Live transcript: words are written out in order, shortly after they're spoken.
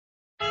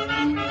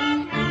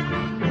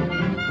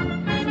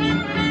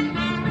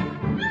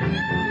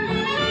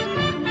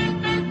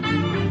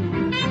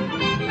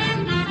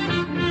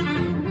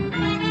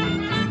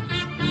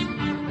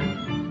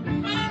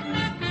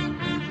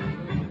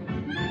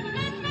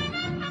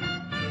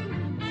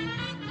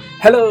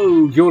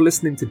Hello, you're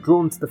listening to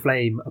Drawn to the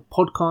Flame, a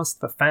podcast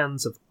for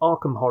fans of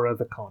Arkham Horror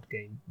the card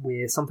game.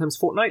 We're sometimes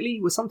fortnightly,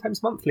 we're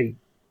sometimes monthly.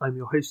 I'm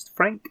your host,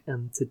 Frank,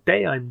 and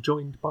today I'm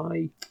joined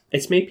by...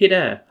 It's me,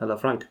 Peter. Hello,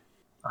 Frank.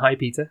 Hi,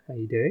 Peter. How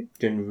you doing?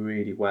 Doing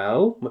really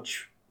well.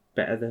 Much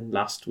better than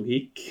last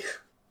week.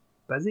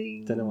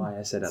 Busy? Don't know why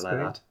I said it like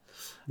great.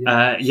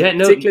 that. No.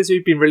 Particularly as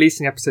we've been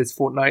releasing episodes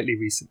fortnightly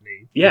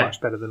recently. Yeah.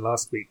 Much better than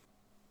last week.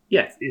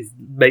 Yeah. It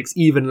makes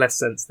even less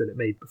sense than it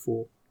made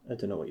before. I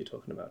don't know what you're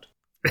talking about.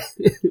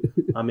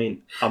 I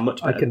mean, I'm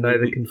much better. I can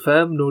neither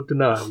confirm nor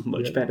deny.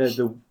 Much better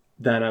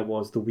than I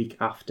was the week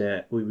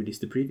after we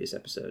released the previous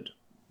episode.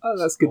 Oh,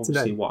 that's good to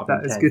know.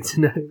 That is good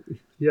to know.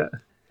 Yeah.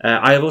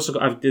 I have also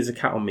got... there's a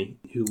cat on me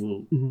who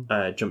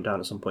will jump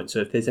down at some point. So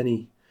if there's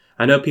any...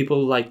 I know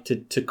people like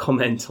to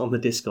comment on the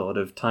Discord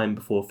of time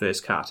before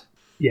first cat.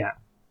 Yeah.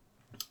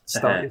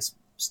 Start your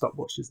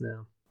stopwatches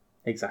now.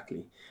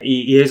 Exactly.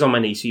 He is on my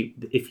knee, so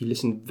if you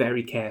listen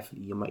very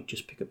carefully, you might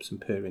just pick up some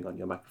purring on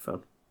your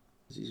microphone.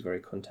 He's very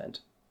content.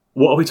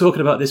 What are we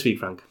talking about this week,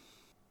 Frank?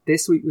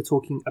 This week we're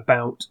talking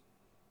about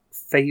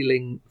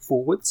failing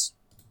forwards.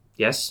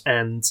 Yes.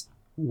 And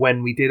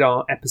when we did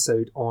our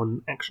episode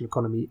on action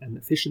economy and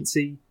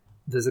efficiency,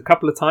 there's a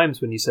couple of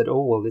times when you said,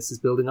 oh, well, this is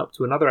building up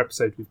to another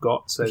episode we've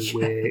got, so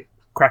we're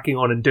cracking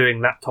on and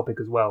doing that topic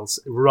as well.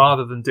 So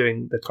rather than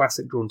doing the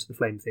classic Drawn to the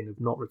Flame thing of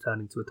not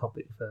returning to a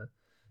topic for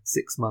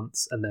 6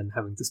 months and then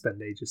having to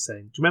spend ages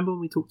saying, do you remember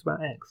when we talked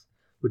about X?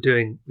 We're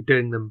doing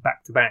them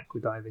back to back. We're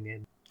diving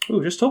in. We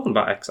were just talking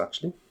about X,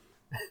 actually.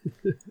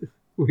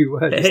 We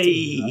were just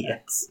talking about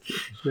X.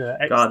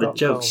 God, the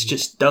jokes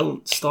just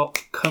don't stop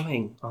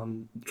coming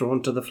on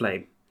Drawn to the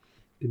Flame.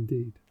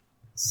 Indeed.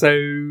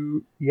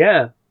 So,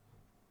 yeah.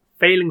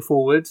 Failing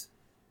forwards.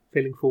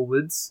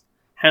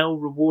 How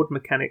reward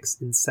mechanics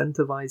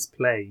incentivize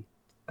play.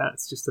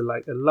 That's just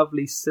a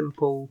lovely,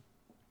 simple,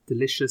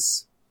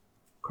 delicious,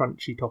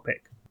 crunchy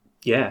topic.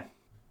 Yeah.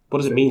 What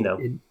does it mean, though?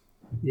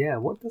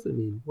 What does it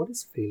mean? What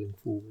is failing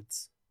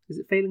forwards? Is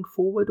it failing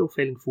forward or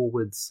failing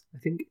forwards? I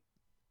think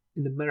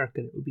in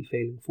American it would be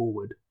failing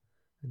forward,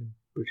 and in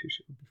British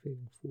it would be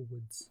failing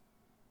forwards.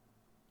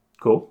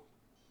 Cool.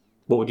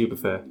 What would you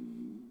prefer?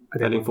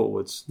 Failing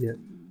forwards. Yeah.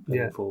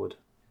 Failing forward.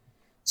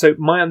 So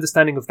my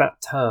understanding of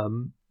that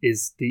term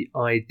is the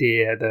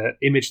idea, the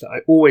image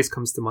that always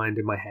comes to mind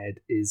in my head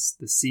is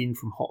the scene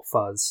from Hot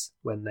Fuzz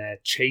when they're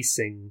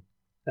chasing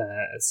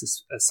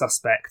a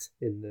suspect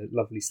in the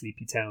lovely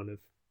sleepy town of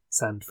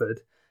Sandford,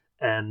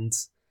 and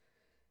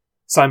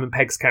Simon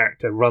Pegg's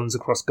character runs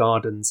across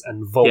gardens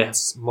and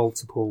vaults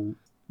multiple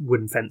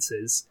wooden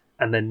fences,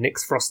 and then Nick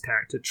Frost's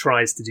character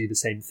tries to do the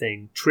same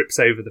thing, trips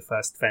over the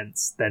first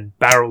fence, then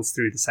barrels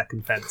through the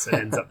second fence and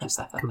ends up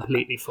just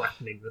completely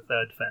flattening the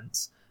third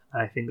fence.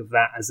 And I think of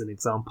that as an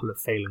example of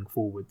failing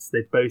forwards.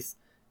 They've both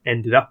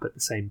ended up at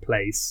the same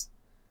place.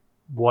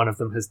 One of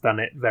them has done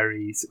it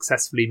very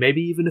successfully,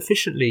 maybe even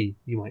efficiently,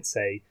 you might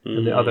say,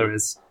 and the other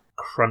has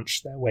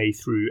crunched their way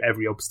through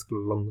every obstacle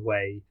along the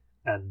way,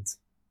 and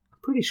I'm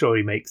pretty sure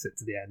he makes it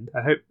to the end.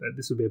 I hope that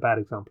this would be a bad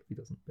example if he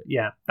doesn't. But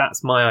yeah,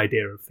 that's my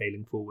idea of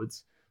failing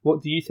forwards.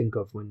 What do you think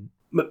of when...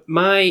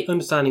 My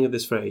understanding of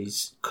this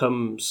phrase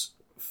comes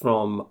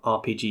from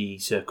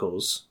RPG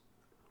circles,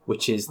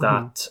 which is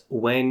that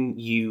when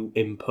you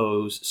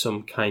impose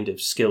some kind of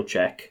skill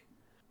check,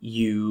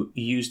 you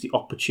use the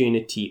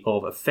opportunity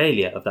of a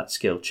failure of that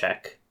skill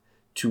check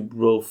to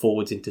roll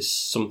forwards into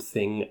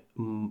something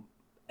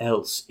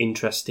else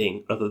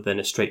interesting other than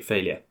a straight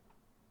failure.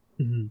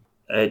 Mm-hmm.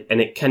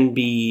 And it can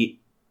be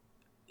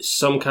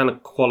some kind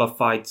of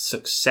qualified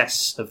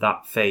success of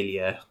that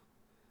failure.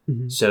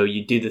 Mm-hmm. So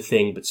you do the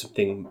thing, but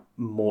something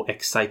more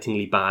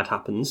excitingly bad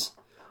happens.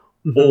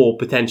 Mm-hmm. Or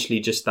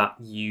potentially just that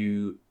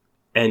you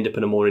end up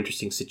in a more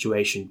interesting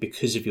situation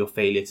because of your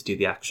failure to do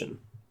the action.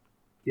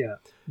 Yeah,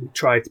 we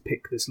try to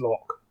pick this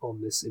lock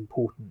on this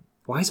important...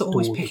 Why is it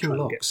always picking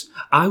locks?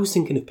 I was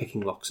thinking of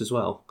picking locks as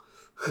well.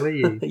 Were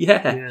you?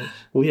 Yeah,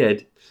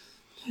 weird.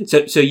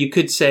 So you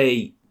could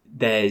say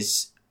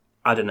there's,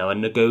 I don't know, a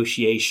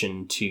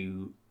negotiation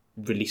to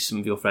release some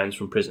of your friends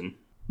from prison.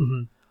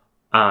 Mm-hmm.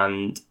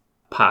 And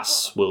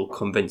pass will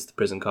convince the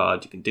prison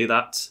guard you can do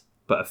that,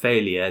 but a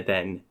failure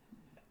then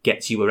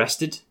gets you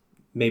arrested.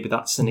 Maybe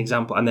that's an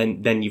example. And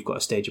then you've got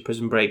to stage a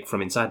prison break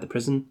from inside the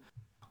prison.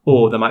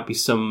 Or there might be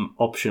some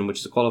option which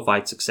is a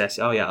qualified success.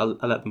 Oh yeah, I'll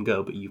let them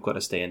go, but you've got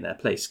to stay in their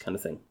place, kind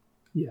of thing.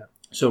 Yeah.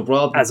 So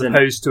rather as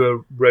opposed to a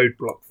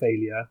roadblock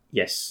failure.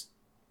 Yes.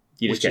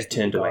 You just get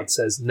turned away. God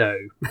says no.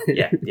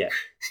 Yeah.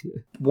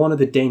 One of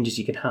the dangers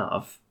you can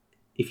have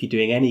if you're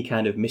doing any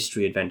kind of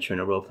mystery adventure in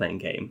a role-playing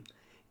game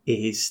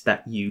is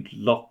that you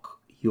lock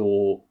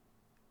your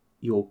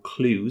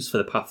clues for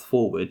the path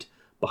forward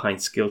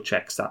behind skill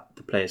checks that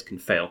the players can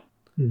fail.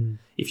 Mm.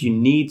 If you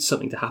need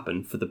something to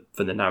happen for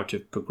the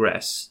narrative to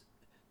progress,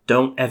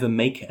 don't ever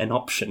make an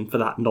option for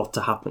that not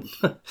to happen.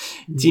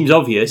 It seems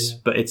obvious,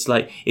 but it's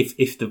like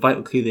if the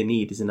vital clue they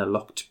need is in a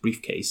locked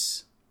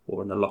briefcase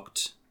or in a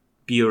locked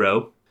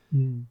bureau,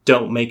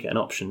 don't make it an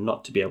option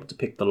not to be able to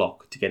pick the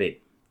lock to get in.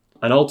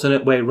 An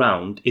alternate way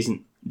round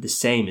isn't the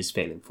same as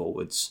failing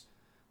forwards.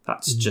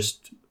 That's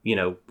just,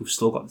 we've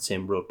still got the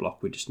same roadblock.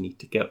 We just need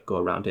to go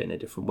around it in a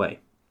different way.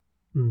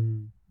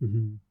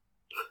 Mm-hmm.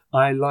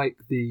 I like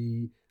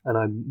and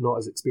I'm not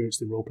as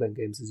experienced in role-playing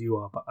games as you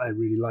are, but I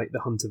really like the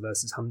hunter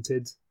versus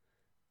hunted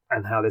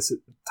and how this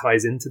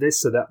ties into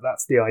this. So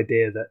that's the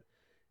idea that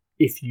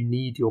if you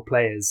need your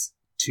players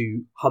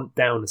to hunt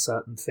down a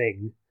certain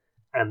thing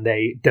and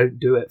they don't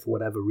do it for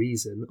whatever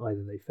reason,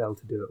 either they fail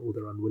to do it or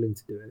they're unwilling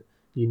to do it,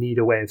 you need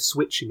a way of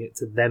switching it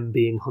to them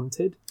being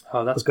hunted.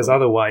 Oh, that's because cool.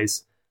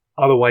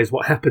 Otherwise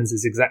what happens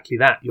is exactly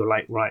that. You're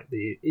like, right,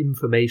 the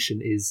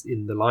information is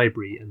in the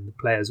library and the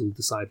players will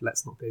decide,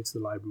 let's not go to the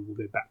library, we'll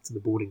go back to the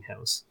boarding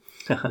house.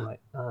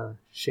 Like,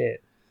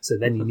 shit. So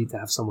then you need to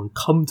have someone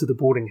come to the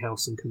boarding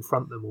house and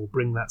confront them or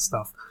bring that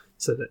stuff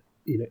so that,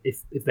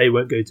 if they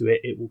won't go to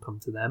it, it will come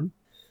to them.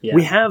 Yeah.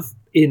 We have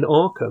in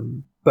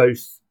Arkham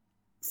both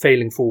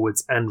failing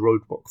forwards and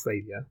roadblock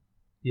failure.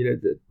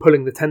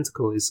 Pulling the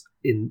tentacle is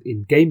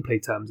in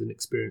gameplay terms an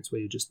experience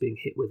where you're just being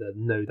hit with a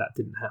no, that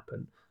didn't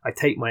happen. I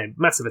take my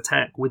massive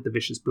attack with the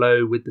vicious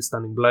blow, with the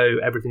stunning blow,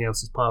 everything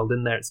else is piled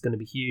in there, it's going to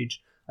be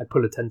huge. I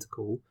pull a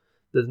tentacle.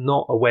 There's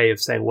not a way of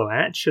saying, well,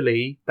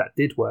 actually, that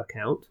did work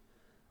out,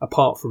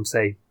 apart from,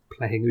 say,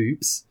 playing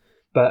oops.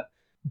 But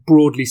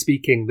broadly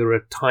speaking, there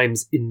are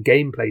times in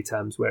gameplay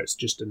terms where it's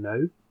just a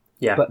no.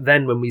 Yeah. But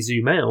then when we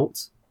zoom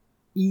out,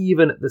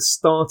 even at the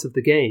start of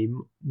the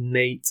game,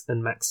 Nate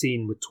and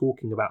Maxine were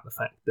talking about the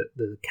fact that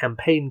the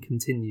campaign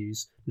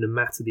continues no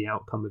matter the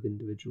outcome of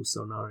individual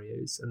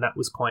scenarios. And that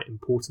was quite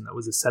important. That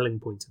was a selling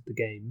point of the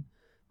game,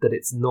 that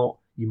it's not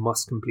you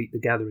must complete the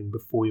gathering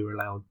before you're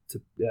allowed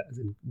to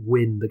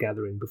win the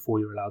gathering before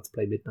you're allowed to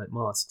play Midnight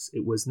Masks.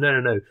 It was,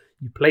 no.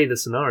 You play the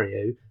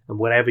scenario and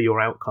whatever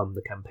your outcome,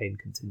 the campaign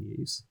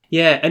continues.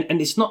 Yeah,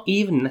 and it's not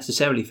even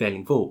necessarily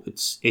failing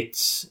forwards.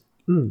 If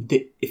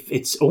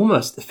it's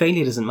almost the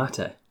failure doesn't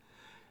matter,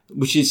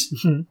 which is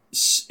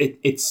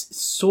it's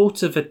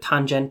sort of a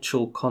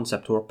tangential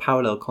concept or a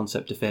parallel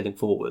concept to failing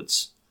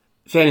forwards.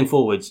 Failing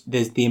forwards,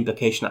 there's the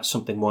implication that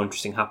something more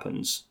interesting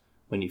happens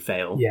when you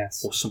fail,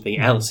 yes, or something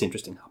else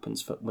interesting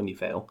happens when you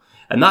fail,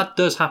 and that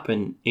does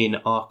happen in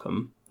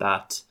Arkham.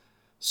 That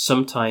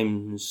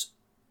sometimes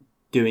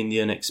doing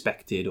the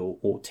unexpected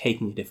or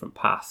taking a different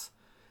path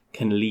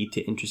can lead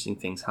to interesting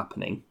things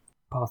happening.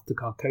 Path to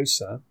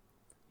Carcosa.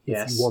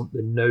 Yes. If you want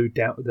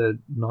the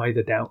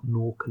neither doubt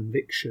nor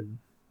conviction.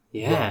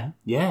 Yeah.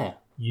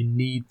 You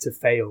need to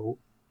fail,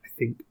 I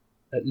think,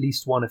 at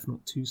least one, if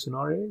not two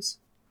scenarios,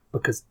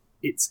 because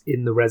it's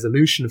in the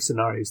resolution of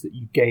scenarios that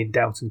you gain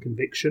doubt and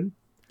conviction.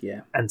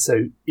 Yeah. And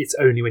so it's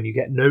only when you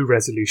get no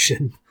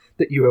resolution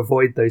that you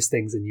avoid those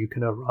things and you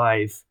can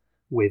arrive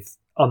with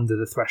under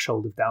the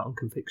threshold of doubt and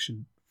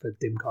conviction for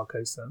Dim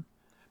Carcosa.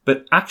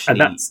 But actually...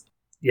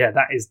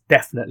 that is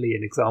definitely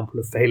an example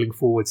of failing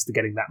forwards to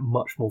getting that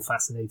much more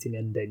fascinating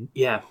ending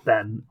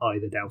than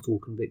either doubt or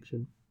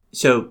conviction.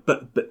 So,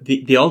 but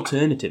the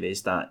alternative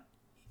is that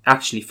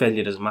actually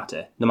failure doesn't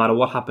matter. No matter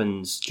what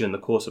happens during the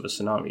course of a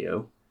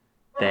scenario,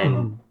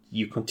 then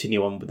you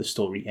continue on with the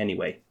story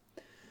anyway.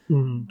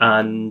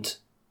 And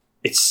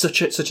it's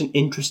such an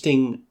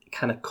interesting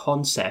kind of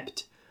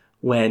concept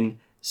when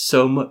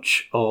so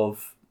much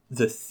of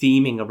the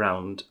theming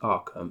around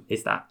Arkham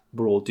is that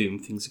we're all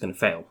doomed, things are going to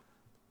fail.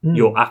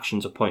 Your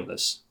actions are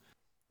pointless.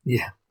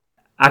 Yeah.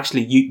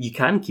 Actually, you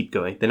can keep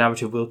going. The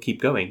narrative will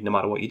keep going no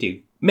matter what you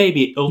do.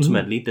 Maybe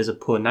ultimately there's a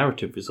poor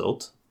narrative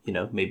result.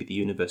 Maybe the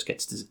universe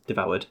gets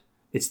devoured.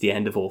 It's the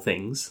end of all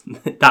things.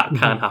 That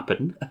can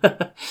happen.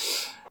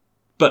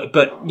 But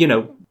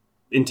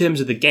in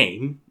terms of the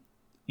game,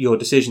 your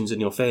decisions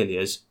and your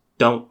failures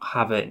don't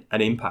have an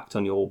impact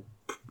on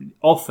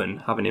often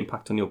have an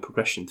impact on your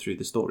progression through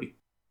the story.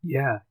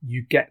 Yeah,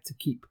 you get to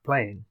keep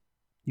playing.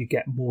 You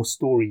get more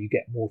story, you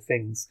get more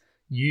things.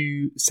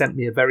 You sent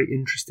me a very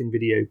interesting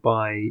video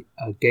by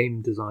a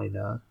game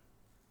designer.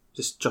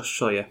 Just Josh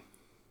Sawyer.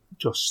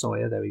 Josh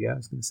Sawyer, there we go. I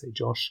was going to say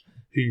Josh,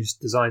 who's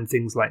designed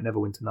things like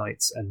Neverwinter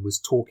Nights and was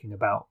talking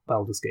about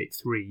Baldur's Gate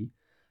 3.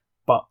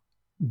 But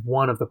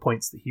one of the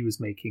points that he was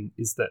making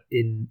is that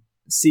in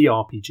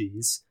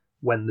CRPGs,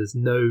 when there's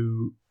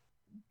no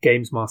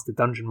Games Master,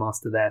 Dungeon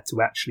Master there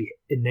to actually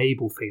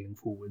enable failing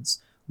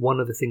forwards, one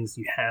of the things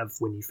you have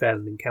when you fail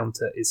an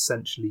encounter is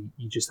essentially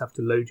you just have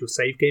to load your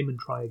save game and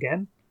try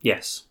again.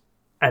 Yes.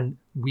 And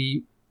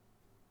we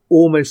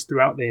almost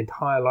throughout the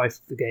entire life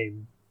of the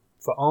game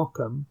for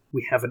Arkham,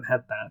 we haven't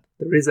had that.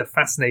 There is a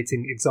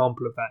fascinating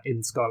example of that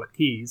in Scarlet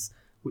Keys,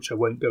 which I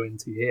won't go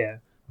into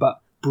here. But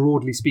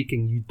broadly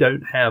speaking, you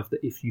don't have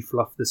that if you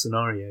fluff the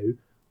scenario,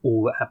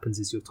 all that happens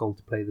is you're told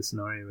to play the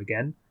scenario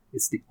again.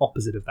 It's the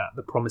opposite of that.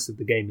 The promise of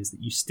the game is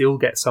that you still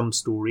get some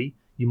story.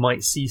 You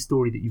might see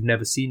story that you've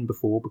never seen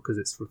before because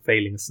it's for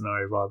failing a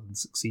scenario rather than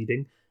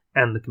succeeding,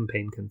 and the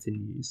campaign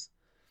continues.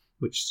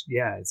 Which,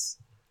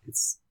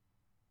 it's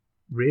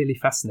really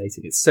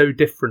fascinating. It's so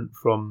different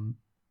from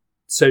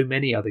so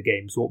many other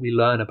games. What we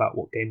learn about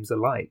what games are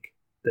like,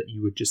 that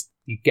you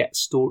get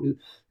story.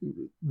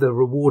 The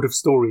reward of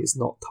story is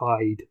not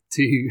tied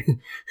to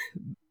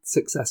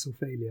success or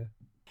failure.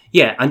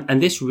 Yeah,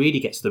 and this really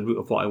gets to the root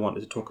of what I wanted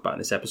to talk about in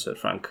this episode,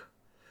 Frank,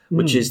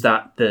 which is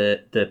that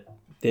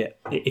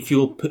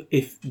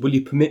will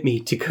you permit me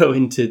to go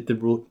into the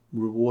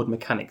reward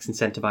mechanics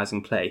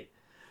incentivizing play?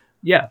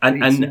 Yeah,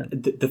 and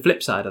the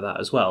flip side of that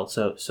as well.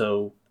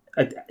 So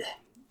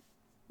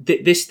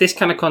this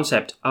kind of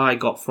concept I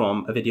got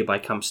from a video by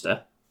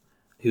Campster,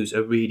 who's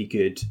a really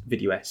good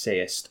video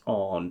essayist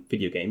on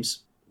video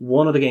games.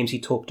 One of the games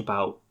he talked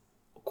about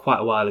quite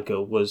a while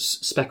ago was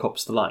Spec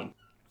Ops: The Line.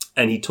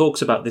 And he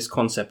talks about this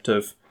concept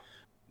of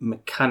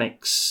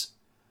mechanics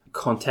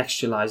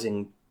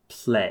contextualizing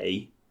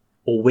play,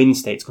 or win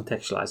states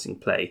contextualizing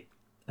play,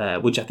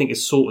 which I think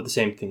is sort of the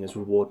same thing as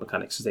reward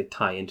mechanics, as they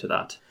tie into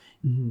that.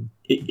 Mm-hmm.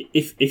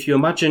 If you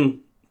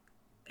imagine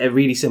a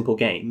really simple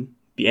game,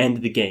 the end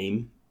of the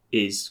game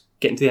is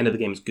getting to the end of the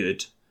game is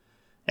good.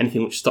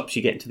 Anything which stops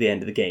you getting to the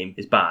end of the game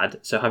is bad.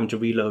 So having to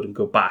reload and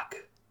go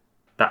back,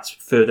 that's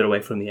further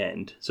away from the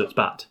end, so it's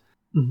bad.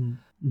 Mm-hmm.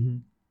 Mm-hmm.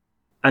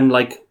 And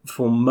like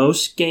for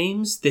most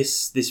games,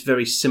 this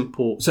very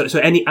simple... So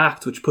any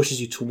act which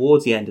pushes you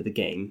towards the end of the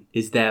game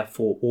is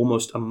therefore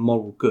almost a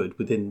moral good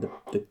within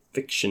the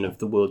fiction of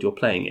the world you're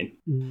playing in.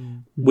 Mm-hmm.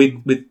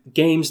 With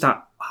games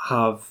that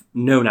have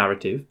no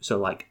narrative, so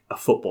like a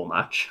football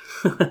match,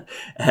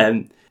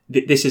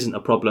 this isn't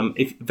a problem.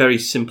 If very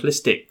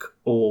simplistic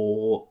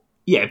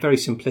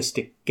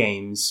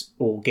games,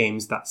 or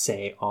games that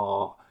say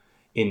are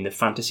in the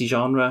fantasy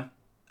genre,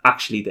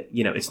 actually,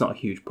 it's not a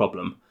huge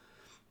problem.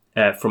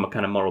 From a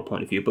kind of moral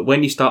point of view. But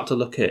when you start to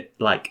look at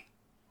like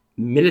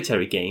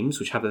military games,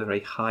 which have a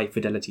very high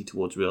fidelity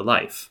towards real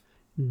life,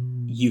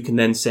 you can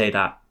then say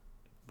that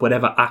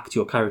whatever act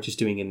your character is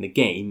doing in the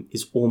game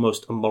is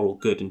almost a moral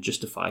good and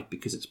justified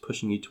because it's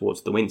pushing you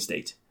towards the win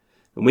state.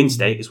 The win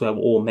state is where we're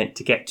all meant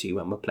to get to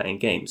when we're playing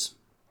games.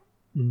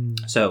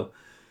 So,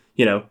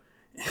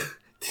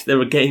 there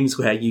are games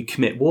where you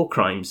commit war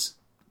crimes.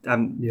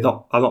 I'm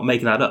not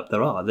making that up.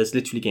 There's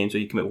literally games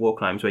where you commit war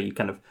crimes where you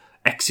kind of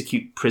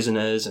execute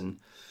prisoners and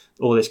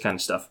all this kind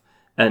of stuff.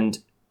 And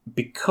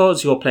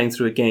because you're playing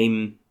through a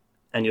game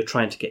and you're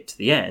trying to get to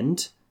the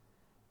end,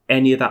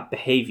 any of that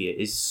behaviour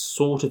is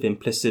sort of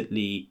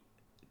implicitly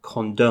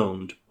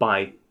condoned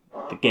by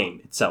the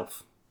game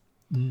itself.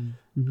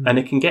 Mm-hmm. And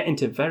it can get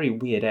into very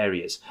weird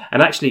areas.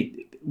 And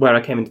actually, where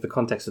I came into the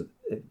context of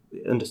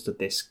understood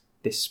this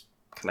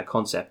kind of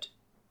concept,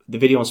 the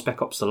video on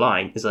Spec Ops: The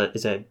Line is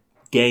a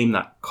game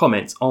that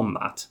comments on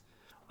that.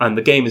 And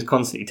the game is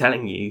constantly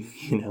telling you,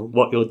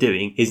 what you're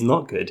doing is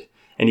not good.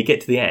 And you get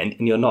to the end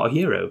and you're not a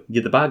hero.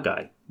 You're the bad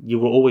guy. You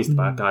were always the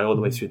bad guy all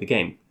the way through the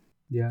game.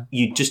 Yeah.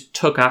 You just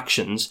took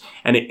actions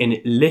and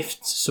it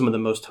lifts some of the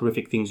most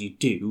horrific things you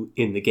do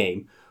in the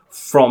game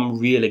from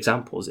real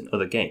examples in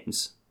other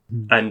games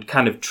and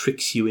kind of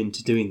tricks you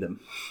into doing them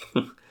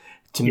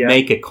to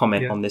make a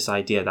comment on this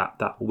idea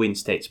that win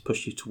states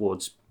push you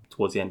towards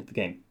the end of the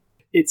game.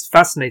 It's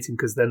fascinating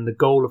because then the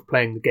goal of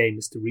playing the game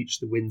is to reach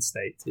the win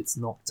state. It's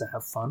not to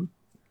have fun.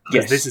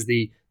 Yes. This is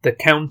the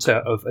counter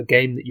of a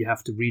game that you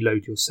have to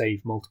reload your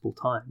save multiple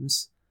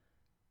times.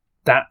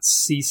 That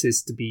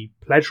ceases to be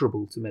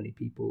pleasurable to many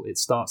people. It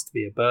starts to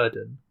be a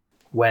burden,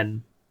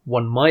 when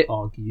one might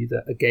argue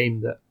that a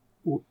game that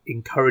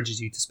encourages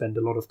you to spend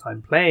a lot of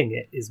time playing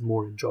it is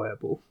more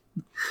enjoyable.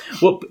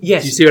 Well,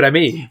 yes. Do you see what I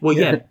mean? Well,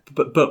 yeah.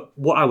 But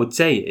what I would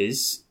say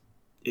is,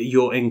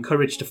 you're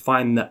encouraged to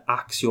find the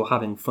acts you're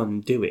having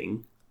fun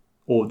doing,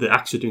 or the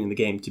acts you're doing in the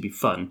game to be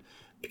fun,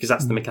 because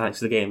that's the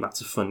mechanics of the game. That's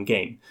a fun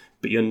game.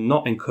 But you're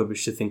not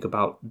encouraged to think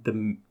about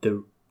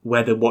the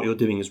whether what you're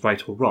doing is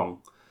right or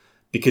wrong,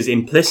 because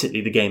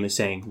implicitly the game is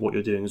saying what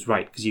you're doing is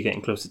right because you're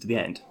getting closer to the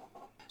end.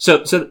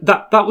 So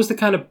that was the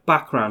kind of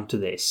background to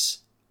this,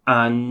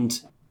 and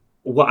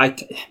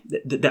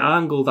the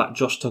angle that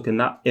Josh took in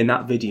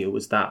that video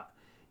was that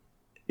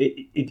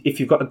if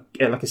you've got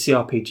like a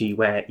CRPG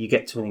where you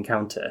get to an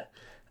encounter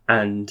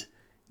and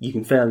you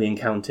can fail the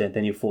encounter,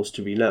 then you're forced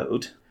to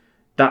reload,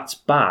 that's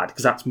bad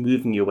because that's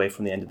moving you away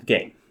from the end of the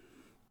game.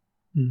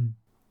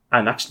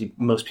 And actually,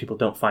 most people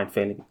don't find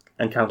failing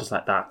encounters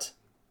like that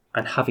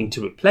and having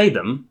to replay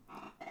them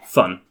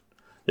fun.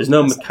 There's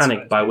no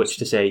mechanic by which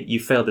to say, you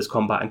failed this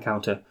combat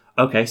encounter,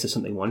 okay, so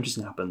something more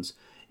interesting happens.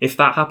 If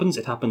that happens,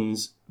 it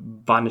happens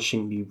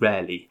vanishingly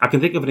rarely. I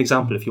can think of an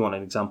example if you want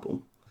an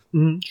example.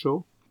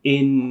 Sure.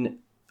 In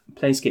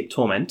Planescape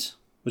Torment,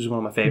 which is one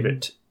of my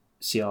favourite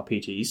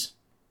CRPGs,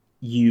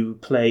 you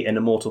play an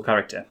immortal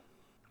character.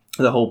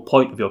 The whole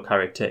point of your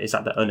character is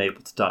that they're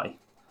unable to die.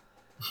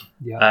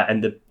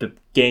 And the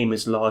game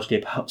is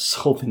largely about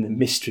solving the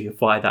mystery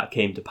of why that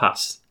came to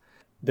pass.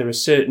 There are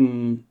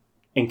certain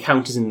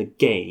encounters in the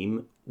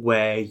game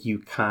where you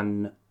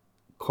can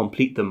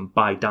complete them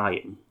by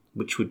dying,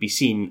 which would be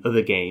seen in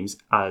other games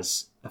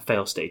as a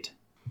fail state.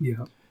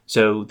 Yeah.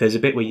 So there's a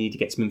bit where you need to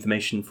get some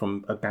information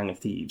from a gang of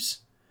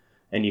thieves,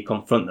 and you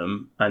confront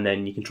them, and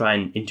then you can try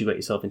and integrate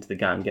yourself into the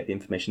gang and get the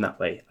information that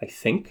way, I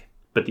think.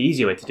 But the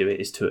easier way to do it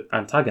is to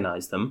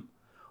antagonize them.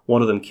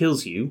 One of them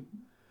kills you,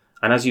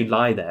 and as you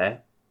lie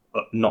there,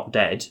 not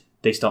dead,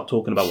 they start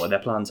talking about what their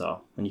plans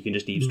are, and you can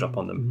just eavesdrop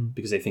on them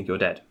because they think you're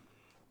dead.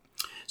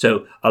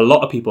 So a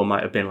lot of people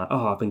might have been like,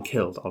 oh, I've been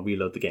killed, I'll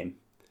reload the game.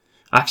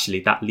 Actually,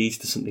 that leads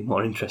to something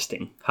more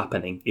interesting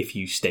happening if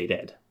you stay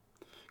dead.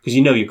 Because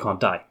you know you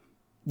can't die.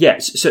 Yeah,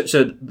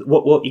 so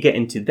what you get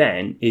into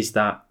then is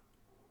that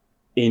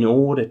in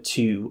order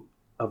to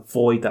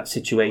avoid that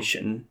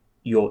situation,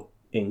 you're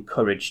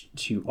encouraged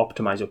to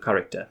optimize your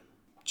character,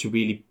 to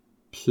really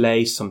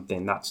play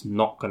something that's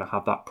not going to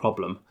have that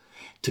problem,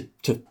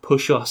 to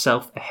push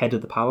yourself ahead of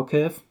the power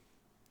curve,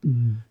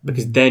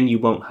 because then you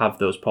won't have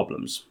those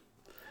problems.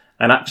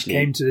 And actually, I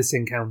came to this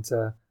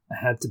encounter, I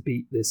had to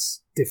beat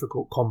this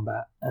difficult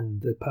combat,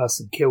 and the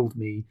person killed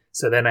me,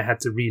 so then I had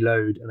to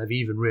reload, and I've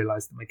even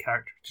realised that my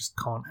character just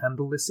can't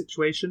handle this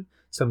situation,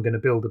 so I'm going to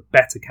build a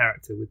better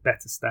character with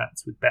better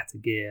stats, with better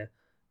gear,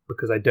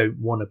 because I don't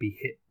want to be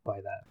hit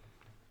by that.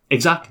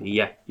 Exactly,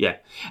 yeah.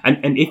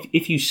 And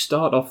if you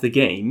start off the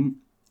game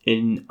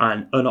in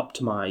an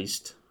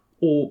unoptimized,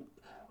 or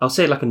I'll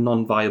say like a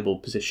non-viable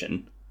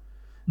position,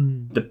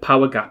 the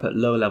power gap at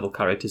lower level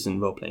characters in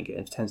role-playing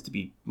games tends to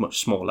be much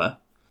smaller.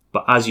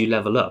 But as you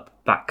level up,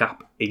 that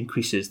gap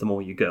increases the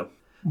more you go.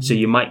 So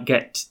you might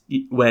get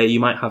where you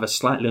might have a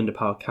slightly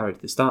underpowered character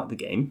at the start of the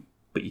game,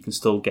 but you can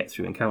still get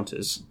through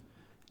encounters.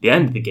 At the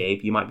end of the game,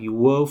 you might be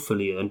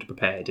woefully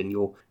underprepared and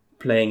you're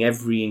playing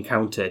every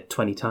encounter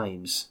 20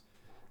 times,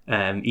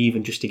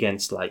 even just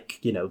against, like,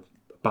 you know,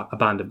 a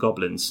band of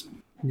goblins.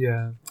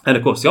 Yeah. And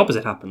of course, the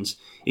opposite happens.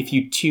 If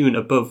you tune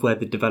above where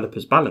the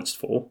developers balanced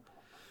for,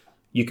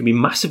 you can be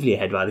massively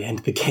ahead by the end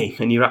of the game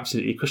and you're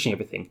absolutely crushing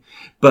everything.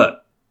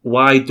 But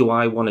why do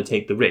I want to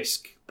take the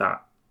risk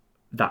that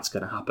that's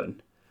going to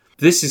happen?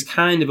 This is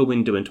kind of a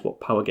window into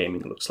what power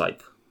gaming looks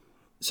like.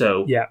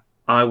 So yeah.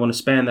 I want to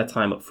spend that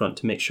time up front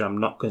to make sure I'm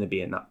not going to be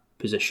in that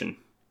position.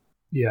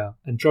 Yeah,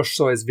 and Josh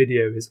Sawyer's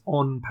video is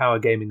on power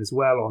gaming as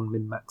well, on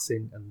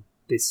min-maxing and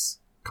this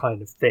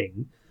kind of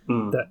thing,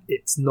 that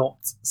it's not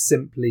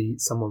simply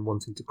someone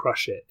wanting to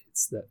crush it,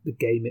 it's that the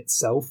game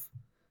itself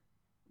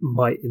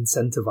might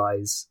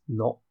incentivize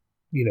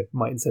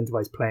might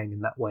incentivize playing in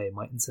that way,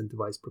 might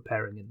incentivize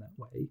preparing in that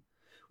way.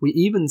 We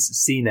even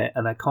seen it,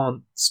 and I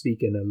can't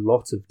speak in a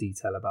lot of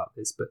detail about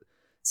this, but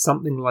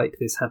something like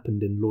this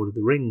happened in Lord of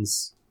the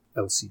Rings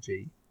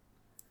LCG,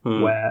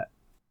 where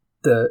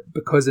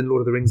because in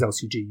Lord of the Rings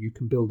LCG you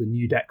can build a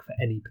new deck for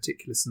any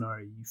particular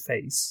scenario you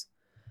face,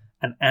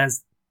 and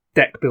as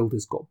deck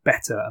builders got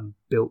better and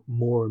built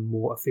more and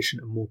more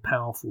efficient and more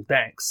powerful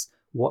decks,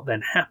 what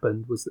then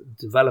happened was that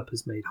the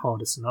developers made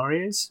harder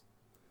scenarios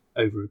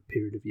over a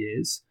period of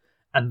years,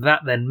 and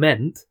that then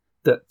meant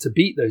that to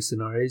beat those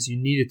scenarios you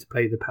needed to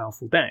play the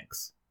powerful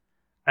decks,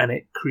 and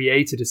it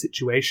created a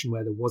situation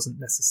where there wasn't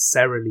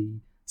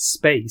necessarily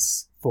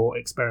space for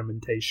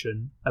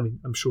experimentation. I mean,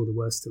 I'm sure there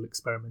were still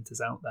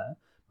experimenters out there,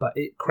 but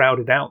it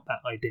crowded out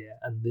that idea,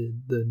 and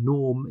the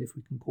norm, if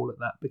we can call it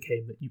that,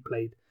 became that you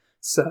played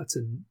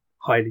certain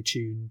highly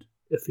tuned,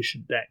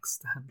 efficient decks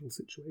to handle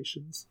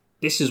situations.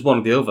 This is one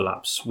of the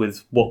overlaps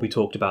with what we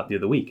talked about the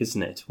other week,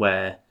 isn't it?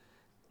 Where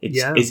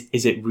it's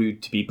is it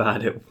rude to be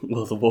bad at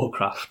World of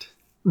Warcraft?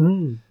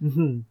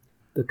 Mm-hmm.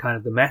 The kind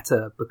of the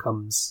meta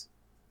becomes...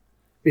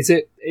 I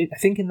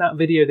think in that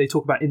video they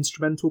talk about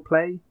instrumental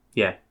play.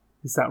 Yeah.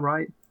 Is that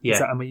right?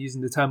 Yeah. Am I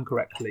using the term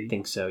correctly? I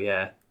think so,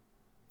 yeah.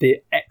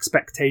 The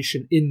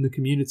expectation in the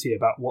community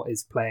about what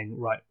is playing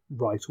right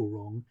or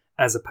wrong,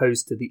 as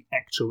opposed to the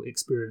actual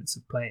experience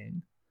of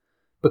playing.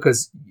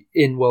 Because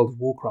in World of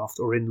Warcraft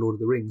or in Lord of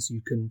the Rings,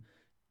 you can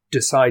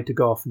decide to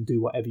go off and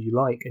do whatever you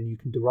like, and you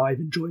can derive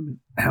enjoyment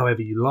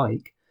however you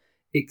like,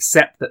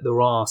 except that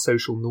there are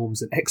social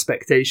norms and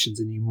expectations,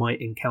 and you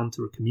might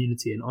encounter a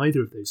community in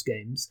either of those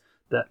games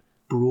that,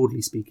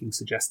 broadly speaking,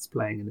 suggests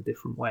playing in a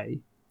different way.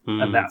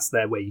 And that's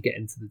there where you get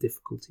into the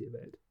difficulty of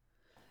it.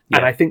 Yeah.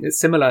 And I think that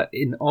similar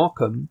in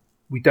Arkham,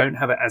 we don't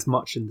have it as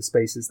much in the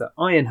spaces that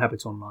I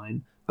inhabit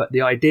online, but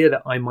the idea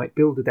that I might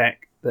build a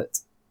deck that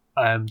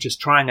I'm just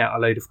trying out a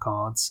load of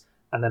cards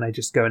and then I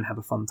just go and have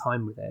a fun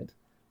time with it,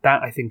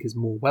 that I think is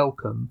more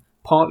welcome.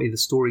 Partly the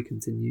story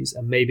continues,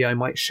 and maybe I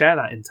might share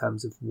that in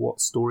terms of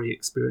what story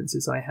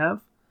experiences I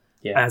have,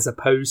 as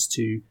opposed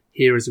to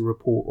here is a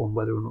report on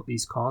whether or not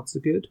these cards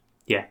are good.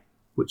 Yeah.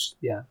 Which,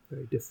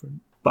 very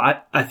different.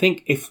 But I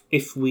think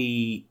if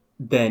we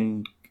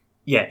then,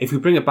 if we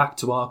bring it back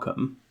to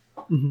Arkham,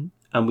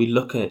 and we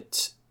look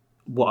at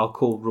what I'll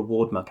call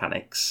reward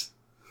mechanics.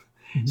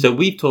 So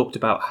we've talked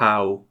about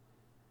how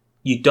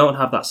you don't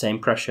have that same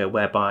pressure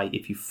whereby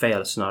if you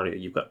fail a scenario,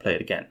 you've got to play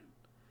it again.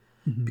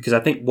 Because I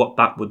think what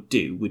that would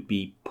do would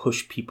be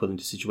push people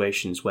into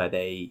situations where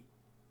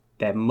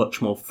they're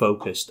much more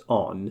focused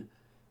on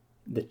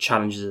the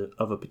challenges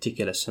of a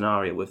particular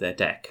scenario with their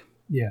deck.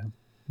 Yeah.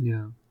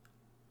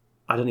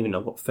 I don't even know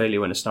what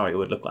failure in a scenario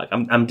would look like.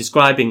 I'm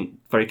describing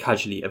very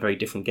casually a very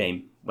different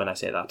game when I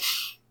say that.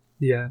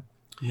 Yeah.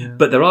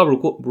 But there are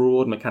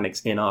reward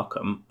mechanics in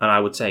Arkham, and I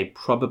would say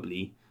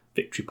probably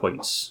victory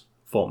points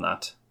form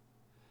that.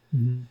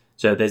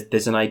 So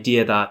there's an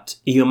idea that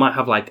you might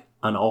have like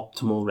an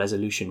optimal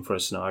resolution for a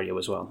scenario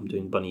as well. I'm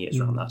doing bunny ears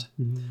around that.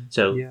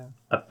 So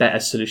a better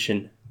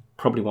solution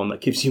probably one that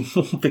gives you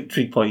more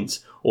victory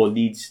points or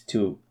leads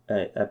to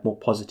a more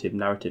positive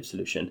narrative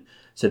solution.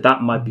 So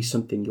that might be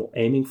something you're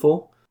aiming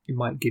for. It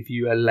might give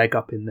you a leg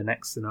up in the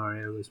next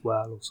scenario as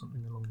well, or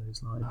something along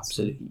those lines.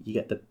 Absolutely. You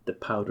get the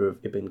powder of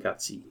Ibn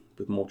Ghazi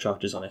with more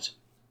charges on it.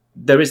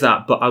 There is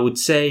that, but I would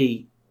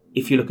say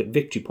if you look at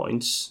victory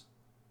points,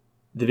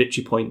 the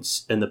victory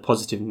points and the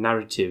positive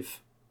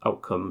narrative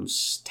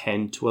outcomes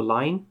tend to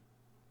align,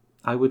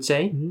 I would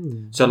say.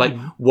 So like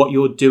what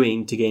you're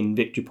doing to gain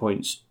victory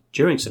points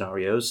during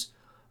scenarios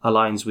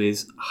aligns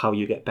with how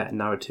you get better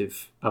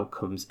narrative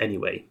outcomes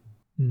anyway.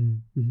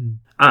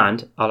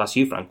 And I'll ask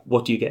you, Frank,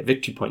 what do you get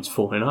victory points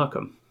for in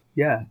Arkham?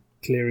 Yeah,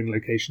 clearing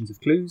locations of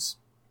clues,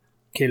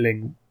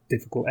 killing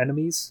difficult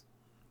enemies.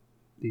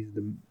 These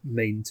are the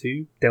main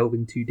two.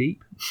 Delving too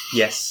deep.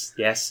 Yes.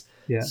 Yeah.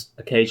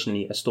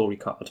 Occasionally a story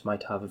card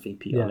might have a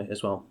VP on it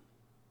as well.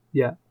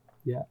 Yeah.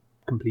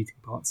 Completing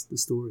parts of the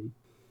story.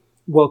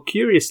 Well,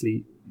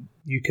 curiously,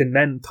 you can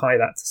then tie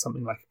that to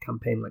something like a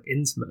campaign like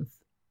Innsmouth,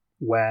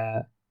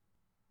 where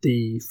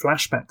the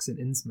flashbacks in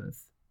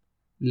Innsmouth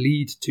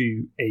lead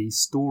to a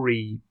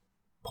story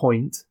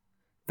point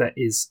that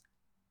is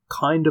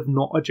kind of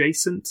not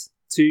adjacent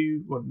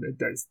to, well,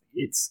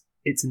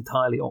 it's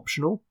entirely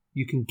optional.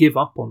 You can give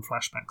up on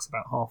flashbacks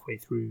about halfway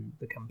through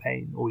the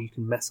campaign, or you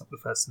can mess up the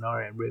first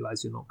scenario and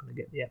realise you're not going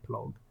to get the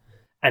epilogue.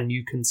 And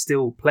you can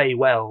still play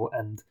well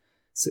and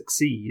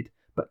succeed,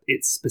 but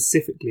it's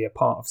specifically a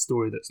part of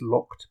story that's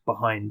locked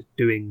behind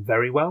doing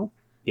very well.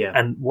 Yeah.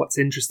 And what's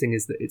interesting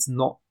is that it's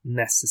not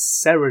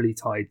necessarily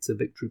tied to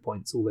victory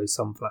points, although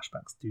some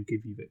flashbacks do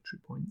give you victory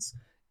points.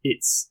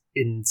 It's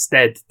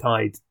instead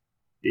tied,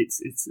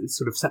 it's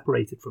sort of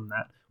separated from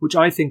that, which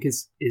I think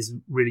is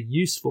really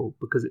useful,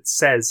 because it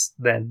says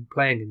then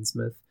playing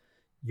Innsmouth,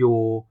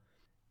 your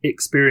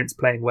experience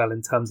playing well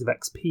in terms of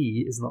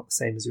XP is not the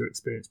same as your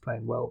experience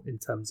playing well in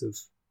terms of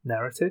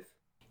narrative.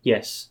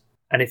 Yes.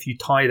 And if you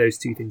tie those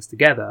two things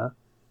together,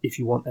 if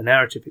you want a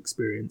narrative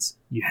experience,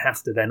 you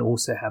have to then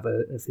also have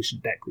an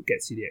efficient deck that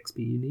gets you the XP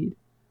you need,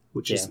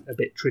 which is a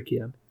bit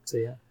trickier. So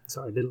yeah,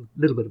 sorry, a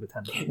little bit of a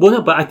tangent. Well,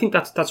 no, but I think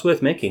that's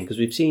worth making, because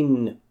we've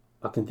seen,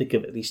 I can think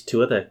of at least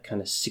two other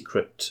kind of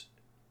secret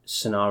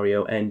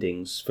scenario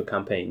endings for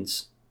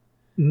campaigns.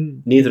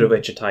 Neither of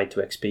which are tied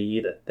to XP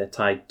either. They're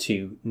tied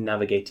to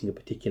navigating a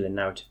particular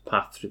narrative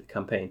path through the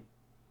campaign.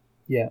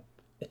 Yeah.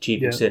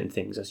 Achieving certain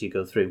things as you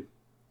go through.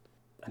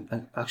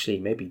 And actually,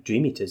 maybe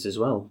Dream Eaters as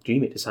well.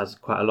 Dream Eaters has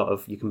quite a lot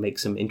of... You can make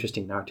some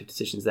interesting narrative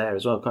decisions there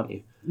as well, can't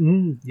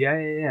you?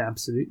 Yeah,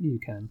 absolutely you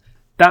can.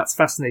 That's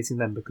fascinating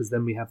then, because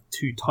then we have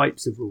two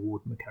types of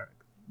reward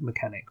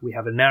mechanic. We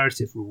have a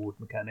narrative reward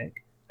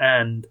mechanic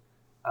and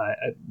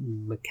a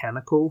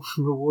mechanical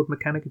reward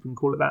mechanic, if we can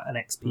call it that, an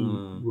XP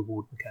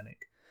reward mechanic.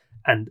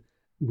 And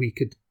we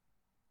could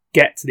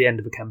get to the end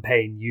of a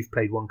campaign. You've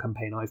played one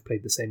campaign, I've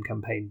played the same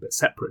campaign, but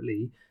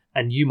separately.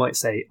 And you might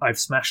say, I've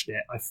smashed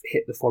it. I've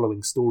hit the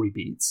following story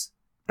beats.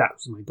 That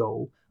was my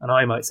goal. And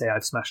I might say,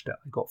 I've smashed it.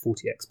 I got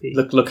 40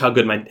 XP. Look how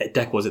good my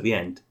deck was at the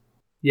end.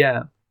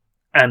 Yeah.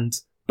 And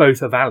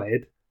both are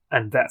valid.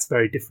 And that's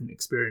very different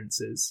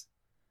experiences.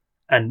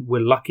 And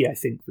we're lucky, I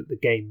think, that the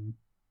game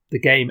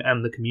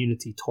and the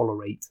community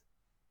tolerate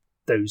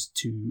those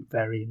two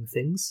varying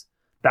things.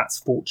 That's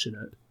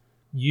fortunate.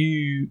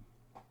 You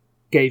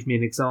gave me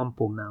an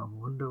example now. I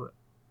wonder...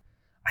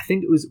 I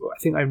think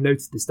I've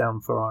noted this down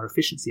for our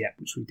efficiency app,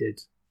 which we did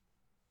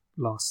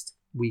last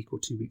week or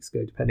 2 weeks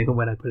ago, depending on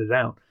when I put it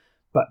out.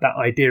 But that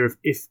idea of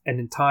if an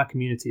entire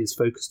community is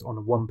focused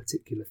on one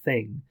particular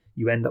thing,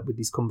 you end up with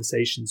these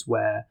conversations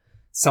where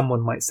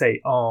someone might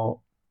say, "Oh,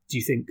 do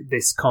you think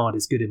this card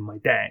is good in my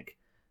deck?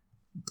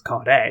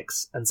 Card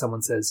X," and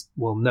someone says,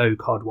 "Well, no,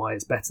 card Y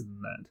is better than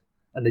that."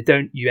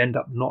 And you end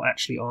up not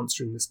actually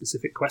answering the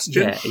specific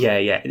question.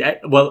 Yeah.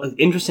 Well,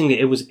 interestingly,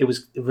 it was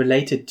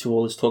related to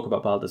all this talk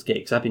about Baldur's Gate,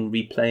 because I've been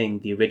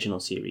replaying the original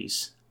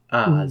series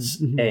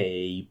as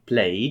a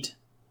Blade,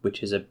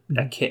 which is a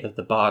kit of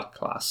the Bard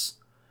class.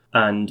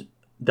 And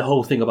the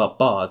whole thing about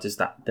Bards is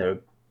that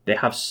they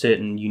have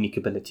certain unique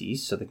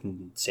abilities, so they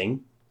can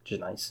sing, which is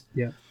nice.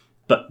 Yeah.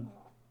 But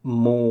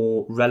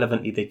more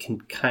relevantly, they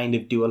can kind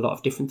of do a lot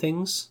of different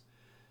things.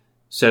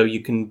 So you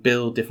can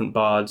build different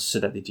bards so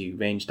that they do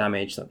range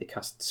damage, that they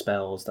cast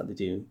spells, that they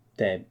do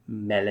their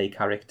melee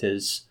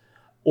characters,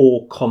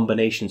 or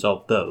combinations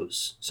of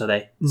those. So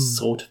they're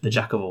sort of the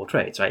jack of all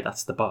trades, right?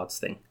 That's the bards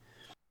thing.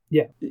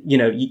 Yeah. You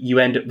know, you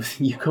end up,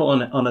 you go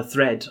on a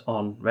thread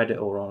on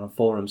Reddit or on a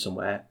forum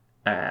somewhere,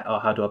 or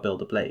how do I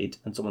build a blade?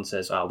 And someone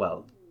says, "Oh,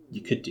 well, you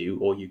could do,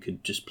 or you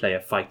could just play a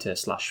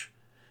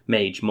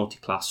fighter/mage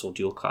multi-class or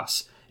dual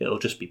class. It'll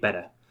just be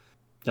better."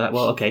 You're like,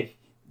 well, okay.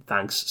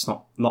 Thanks. It's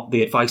not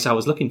the advice I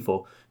was looking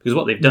for, because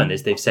what they've done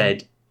is they've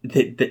said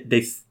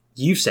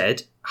you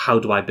said, "How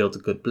do I build a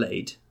good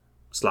blade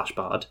 /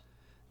 bard?"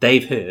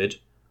 They've heard,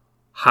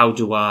 "How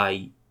do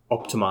I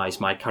optimize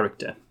my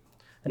character?"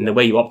 And the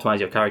way you optimize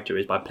your character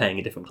is by playing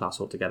a different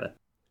class altogether.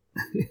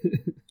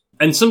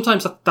 And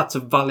sometimes that's a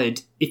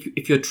valid,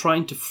 if you're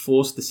trying to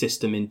force the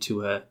system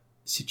into a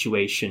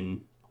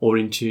situation or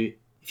into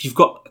if you've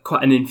got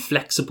quite an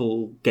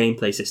inflexible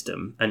gameplay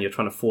system and you're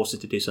trying to force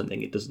it to do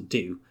something it doesn't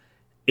do,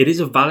 it's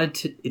a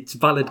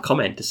valid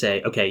comment to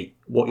say, okay,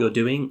 what you're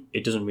doing,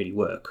 it doesn't really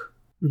work.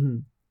 Mm-hmm.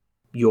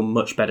 You're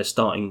much better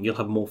starting. You'll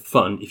have more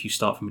fun if you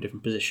start from a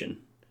different position.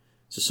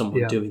 So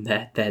someone doing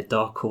their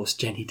Dark Horse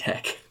Jenny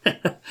deck,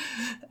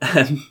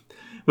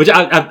 which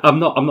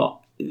I'm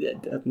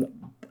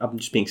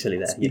just being silly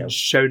there. It's been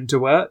shown to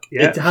work.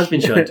 Yeah. It has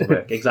been shown to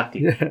work,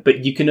 exactly. Yeah.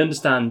 But you can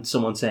understand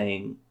someone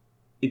saying,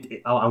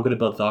 I'm going to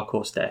build a Dark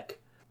Horse deck.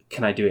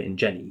 Can I do it in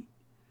Jenny?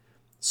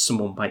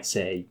 Someone might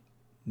say,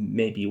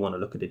 maybe you want to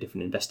look at a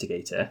different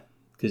investigator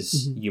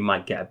because you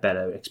might get a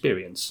better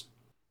experience.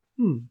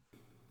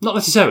 Not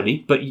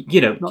necessarily, but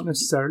not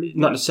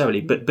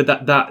necessarily, but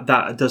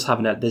that does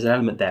have there's an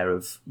element there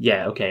of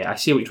okay, I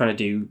see what you're trying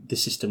to do. The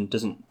system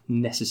doesn't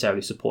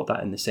necessarily support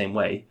that in the same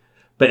way.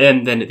 But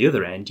then at the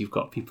other end, you've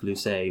got people who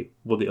say,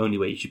 well, the only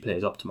way you should play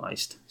is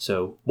optimized.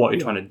 So what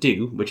you're trying to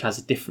do, which has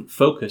a different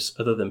focus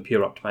other than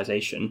pure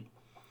optimization,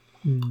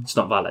 it's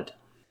not valid.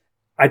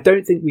 I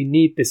don't think we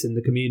need this in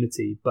the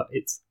community, but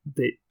it's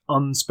the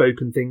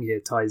unspoken thing here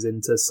ties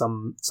into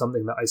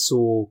something that I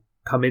saw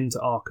come into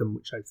Arkham,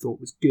 which I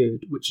thought was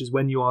good, which is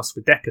when you ask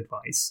for deck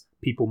advice,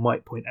 people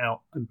might point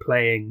out, I'm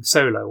playing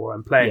solo or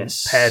I'm playing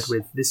paired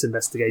with this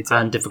investigator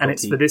and difficulty, and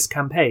it's for this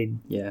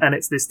campaign and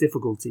it's this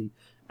difficulty.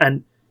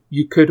 And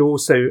you could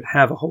also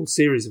have a whole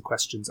series of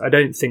questions. I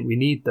don't think we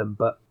need them,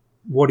 but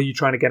what are you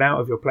trying to get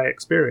out of your play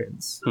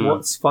experience?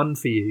 What's fun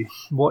for you?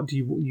 What do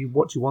you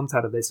want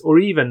out of this? Or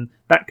even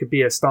that could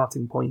be a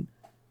starting point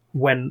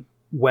when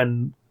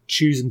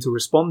choosing to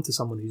respond to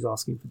someone who's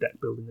asking for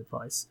deck building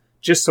advice.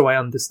 Just so I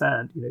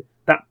understand,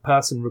 that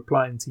person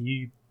replying to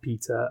you,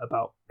 Peter,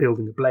 about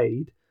building a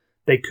blade,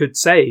 they could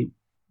say,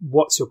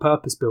 what's your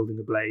purpose building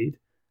a blade?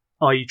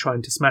 Are you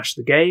trying to smash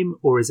the game,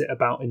 or is it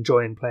about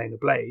enjoying playing a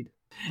blade?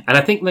 And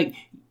I think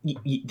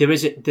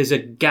there's a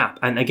gap,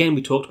 and again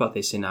we talked about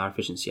this in our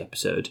efficiency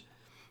episode,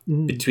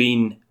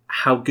 between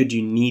how good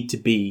you need to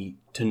be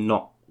to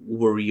not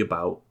worry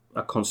about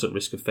a constant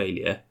risk of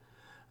failure,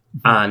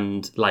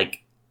 and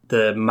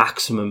the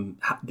maximum,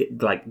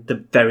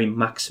 the very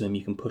maximum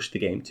you can push the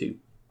game to.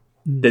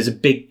 There's a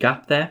big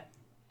gap there.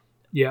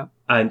 Yeah.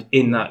 And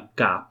in that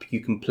gap,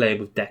 you can play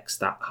with decks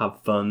that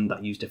have fun,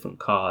 that use different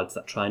cards,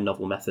 that try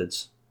novel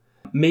methods.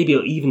 Maybe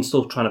you're even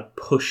still trying to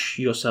push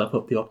yourself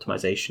up the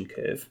optimization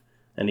curve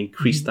and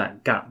increase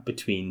that gap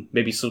between,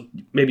 maybe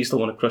you still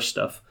want to crush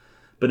stuff,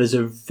 but there's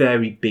a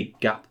very big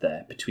gap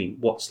there between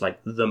what's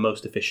the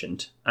most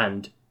efficient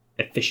and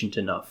efficient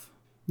enough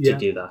to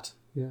do that.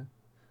 Yeah.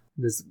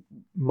 There's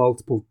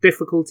multiple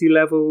difficulty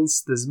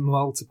levels. There's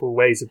multiple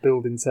ways of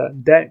building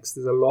certain decks.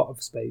 There's a lot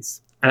of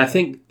space. And I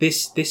think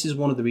this is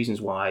one of the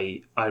reasons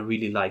why I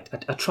really liked...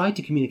 I tried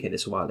to communicate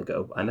this a while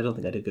ago, and I don't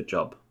think I did a good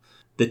job.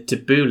 The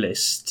taboo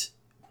list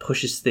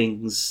pushes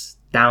things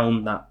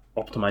down that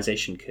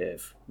optimization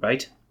curve,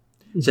 right?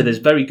 So there's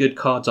very good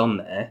cards on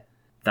there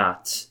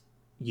that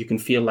you can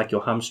feel like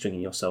you're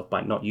hamstringing yourself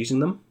by not using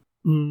them.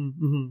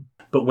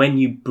 But when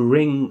you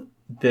bring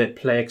the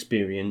play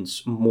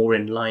experience more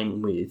in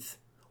line with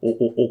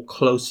or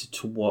closer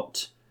to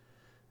what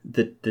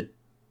the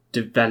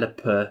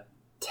developer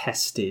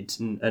tested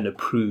and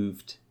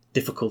approved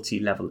difficulty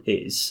level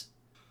is,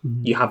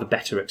 you have a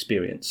better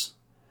experience.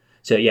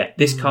 So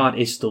this card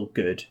is still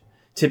good.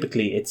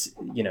 Typically it's,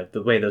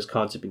 the way those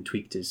cards have been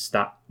tweaked is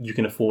that you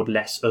can afford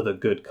less other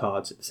good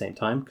cards at the same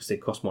time because they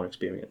cost more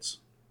experience.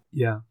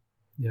 Yeah.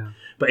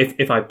 But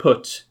if I'm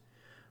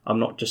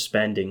not just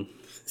spending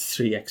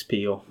 3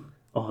 XP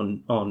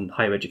on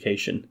higher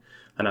education,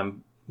 and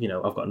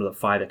I've got another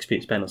 5 XP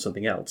to spend on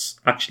something else.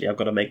 Actually, I've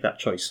got to make that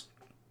choice.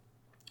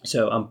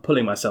 So I'm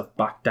pulling myself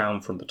back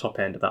down from the top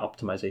end of that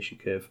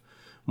optimization curve,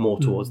 more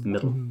towards the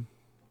middle.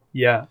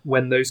 Yeah,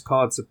 when those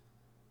cards are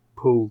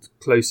pulled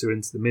closer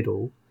into the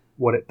middle,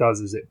 what it does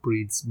is it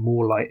breathes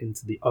more light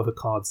into the other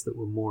cards that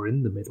were more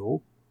in the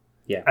middle,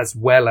 as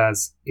well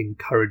as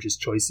encourages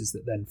choices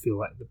that then feel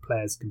like the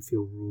players can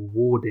feel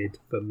rewarded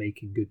for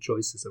making good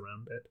choices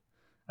around it,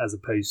 as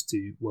opposed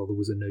to, well, there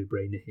was a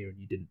no-brainer here and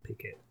you didn't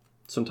pick it.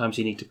 Sometimes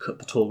you need to cut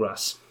the tall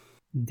grass.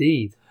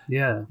 Indeed,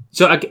 yeah.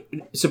 So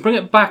bring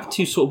it back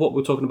to sort of what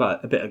we were talking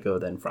about a bit ago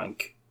then,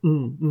 Frank.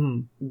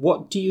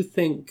 What do you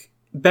think,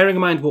 bearing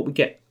in mind what we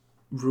get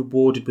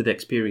rewarded with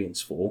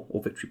experience for,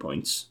 or victory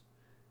points,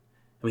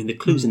 I mean, the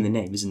clue's in the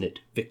name, isn't it?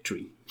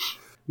 Victory.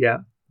 Yeah.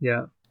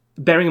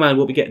 Bearing in mind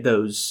what we get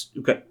those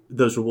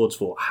rewards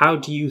for, how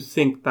do you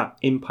think that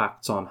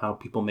impacts on how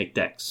people make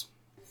decks?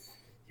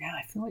 Yeah,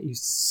 I feel like you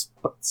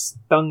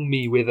stung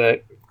me with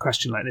a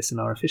question like this in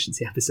our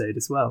efficiency episode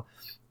as well.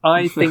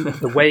 I think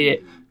the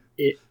way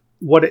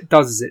what it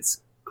does is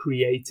it's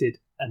created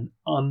an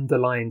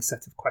underlying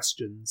set of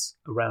questions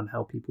around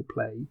how people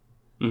play,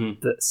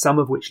 that some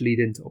of which lead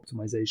into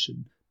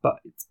optimization, but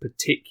it's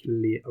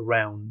particularly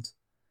around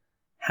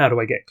how do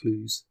I get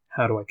clues?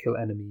 How do I kill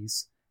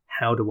enemies?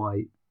 How do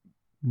I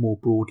more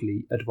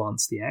broadly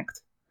advance the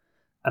act?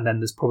 And then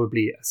there's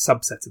probably a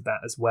subset of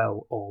that as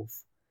well of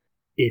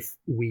if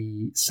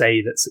we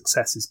say that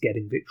success is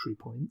getting victory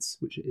points,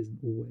 which it isn't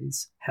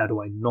always, how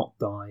do I not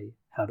die?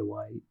 How do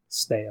I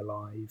stay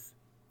alive?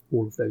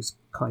 All of those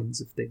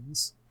kinds of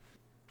things.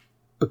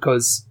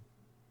 Because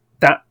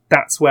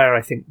that's where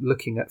I think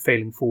looking at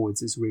failing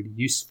forwards is really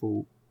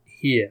useful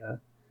here.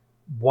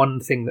 One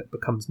thing that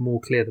becomes more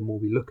clear the more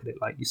we look at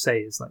it, like you say,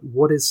 is like,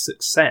 what is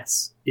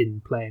success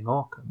in playing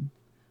Arkham?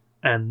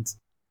 And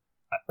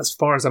as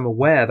far as I'm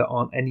aware, there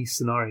aren't any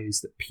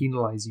scenarios that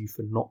penalise you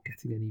for not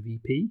getting any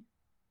VP.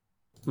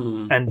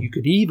 And you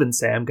could even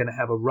say, I'm going to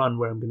have a run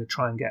where I'm going to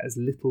try and get as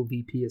little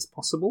VP as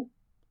possible.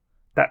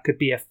 That could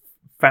be a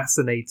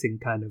fascinating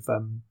kind of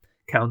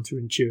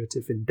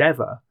counterintuitive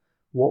endeavour.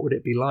 What would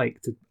it be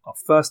like to,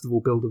 first of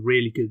all, build a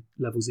really good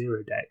level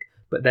 0 deck,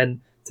 but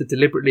then to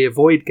deliberately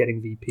avoid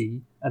getting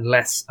VP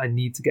unless I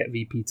need to get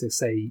VP to,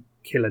 say,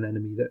 kill an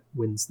enemy that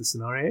wins the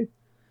scenario?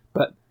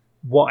 But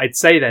what I'd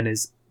say then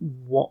is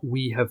what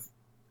we have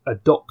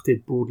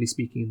adopted, broadly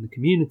speaking, in the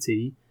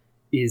community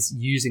is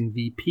using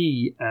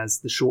VP as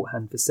the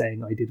shorthand for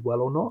saying I did well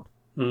or not.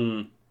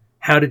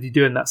 How did you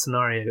do in that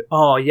scenario?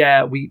 Oh,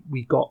 yeah,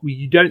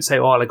 you don't say,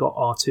 oh, I got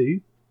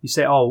R2. You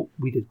say, oh,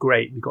 we did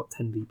great. We got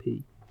 10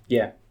 VP.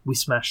 Yeah. We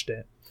smashed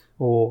it.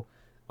 Or,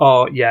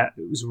 oh, yeah,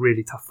 it was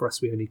really tough for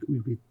us. We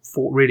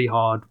fought really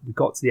hard. We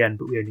got to the end,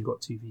 but we only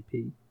got 2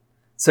 VP.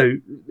 So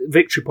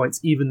victory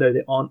points, even though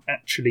they aren't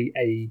actually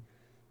a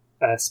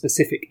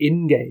specific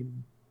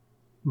in-game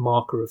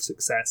marker of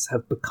success,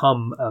 have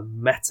become a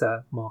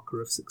meta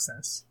marker of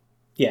success.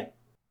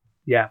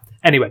 Yeah.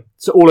 Anyway,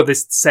 so all of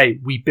this to say,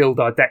 we build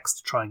our decks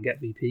to try and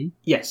get VP.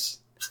 Yes.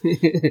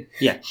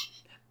 Yeah.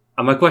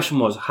 And my question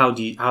was, how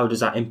does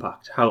that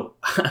impact?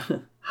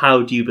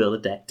 How do you build a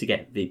deck to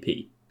get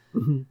VP?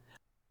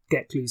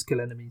 Get clues,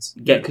 kill enemies.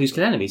 Get clues,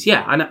 kill enemies.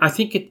 Yeah, and I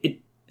think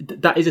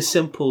that is a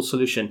simple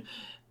solution.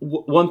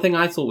 One thing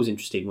I thought was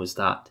interesting was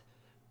that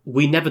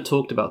we never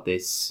talked about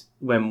this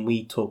when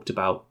we talked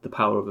about the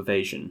power of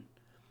evasion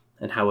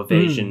and how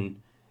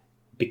evasion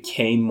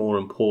became more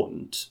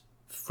important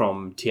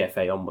from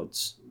TFA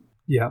onwards.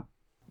 Yeah.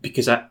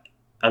 Because a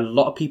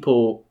lot of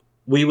people,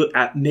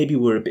 maybe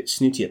we were a bit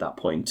snooty at that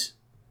point,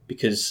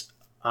 because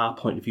our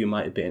point of view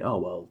might have been, oh,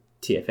 well,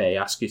 TFA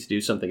asks you to do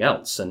something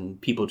else,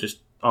 and people just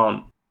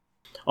aren't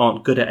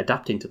good at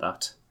adapting to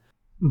that.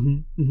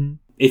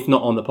 If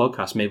not on the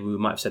podcast, maybe we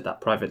might have said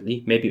that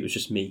privately. Maybe it was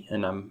just me,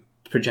 and I'm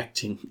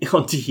projecting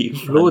onto you.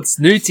 Frank. Lord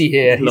Snooty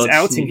here. He's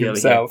outing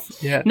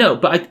himself. Yeah. No,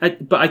 but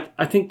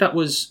I think it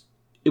was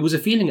a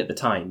feeling at the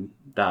time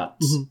that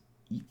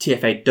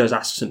TFA does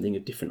ask something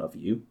different of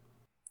you.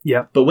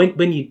 Yeah. But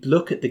when you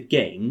look at the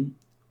game,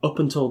 up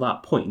until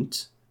that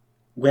point,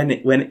 when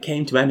it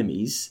came to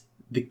enemies,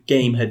 the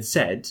game had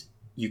said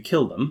you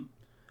kill them,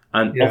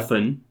 and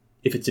often,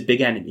 if it's a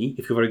big enemy,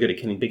 if you're very good at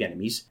killing big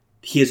enemies,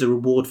 here's a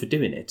reward for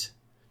doing it.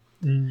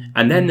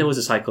 And then there was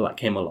a cycle that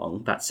came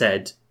along that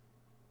said,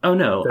 oh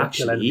no, Don't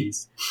actually,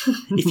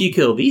 if you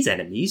kill these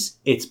enemies,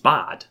 it's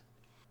bad.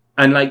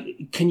 And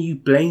like, can you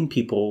blame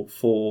people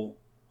for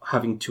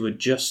having to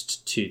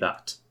adjust to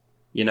that?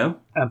 You know?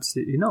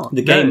 Absolutely not.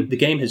 The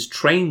game has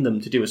trained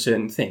them to do a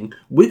certain thing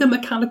with a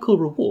mechanical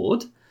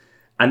reward,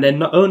 and then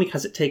not only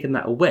has it taken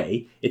that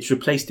away, it's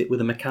replaced it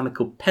with a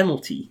mechanical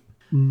penalty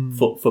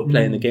for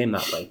playing the game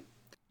that way.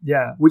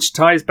 Yeah, which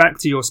ties back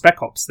to your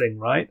Spec Ops thing,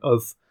 right?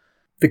 Of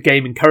the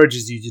game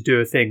encourages you to do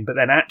a thing, but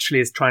then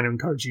actually is trying to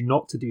encourage you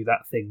not to do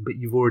that thing, but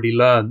you've already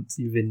learned,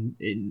 you've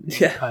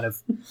kind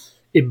of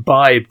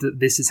imbibed that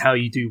this is how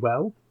you do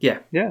well. Yeah.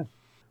 Yeah.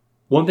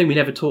 One thing we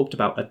never talked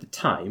about at the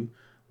time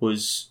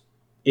was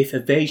if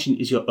evasion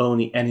is your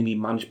only enemy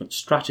management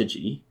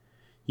strategy,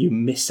 you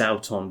miss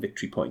out on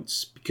victory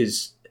points,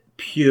 because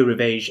pure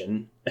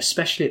evasion,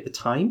 especially at the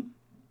time,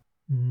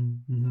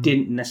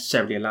 didn't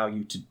necessarily allow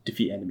you to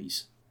defeat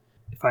enemies.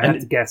 If I had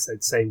to guess,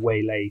 I'd say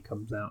Waylay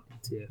comes out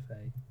in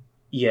TFA.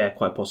 Yeah,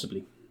 quite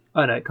possibly.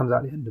 Oh no, it comes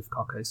out at the end of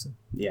Carcosa.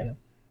 Yeah.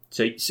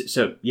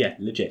 So yeah,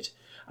 legit.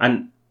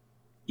 And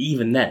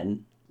even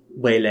then,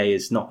 Waylay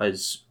is not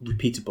as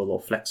repeatable or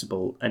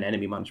flexible an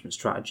enemy management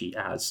strategy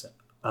as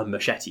a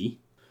machete.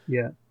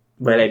 Yeah.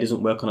 Waylay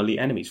doesn't work on elite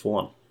enemies, for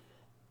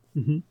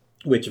one.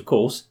 Which, of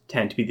course,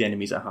 tend to be the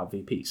enemies that have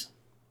VPs.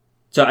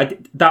 So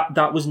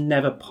that was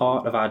never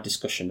part of our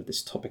discussion of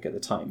this topic at the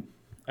time,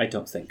 I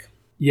don't think.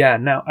 Yeah,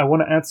 now I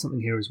want to add something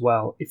here as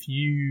well. If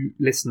you,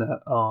 listener,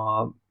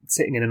 are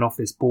sitting in an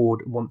office bored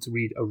and want to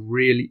read a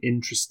really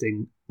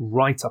interesting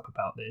write-up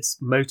about this,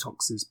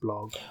 Motox's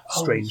blog,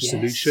 Strange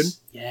Solution,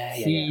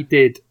 he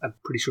did, I'm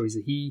pretty sure he's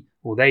a he,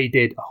 or they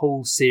did a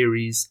whole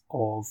series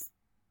of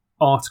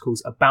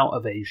articles about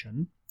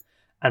evasion.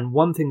 And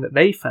one thing that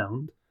they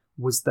found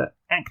was that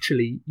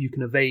actually you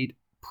can evade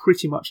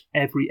pretty much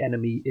every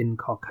enemy in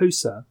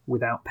Carcosa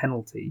without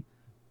penalty.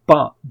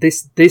 But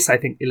this I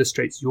think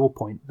illustrates your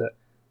point that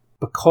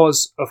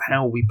because of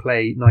how we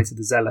play Knight of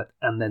the Zealot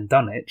and then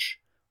Dunwich,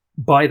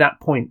 by that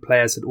point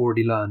players had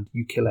already learned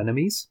you kill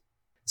enemies.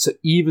 So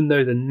even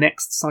though the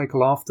next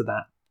cycle after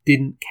that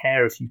didn't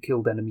care if you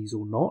killed enemies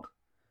or not,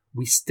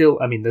 we still,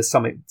 I mean, there's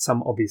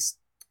some obvious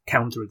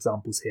counter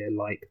examples here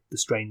like the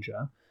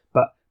Stranger,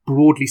 but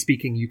broadly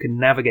speaking, you can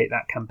navigate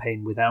that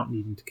campaign without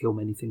needing to kill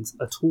many things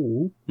at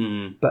all.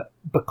 But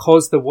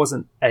because there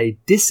wasn't a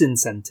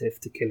disincentive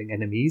to killing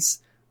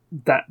enemies,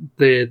 that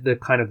the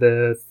kind of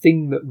the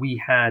thing that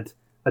we had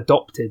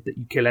adopted, that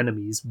you kill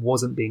enemies,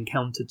 wasn't being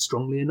countered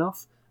strongly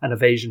enough, and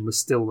evasion was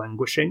still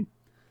languishing.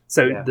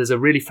 So there's a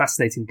really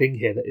fascinating thing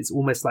here, that it's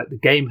almost like the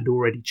game had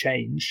already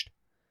changed,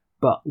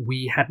 but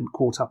we hadn't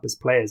caught up as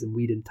players, and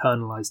we'd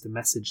internalized a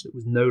message that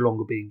was no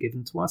longer being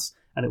given to us.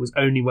 And it was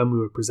only when we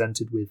were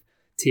presented with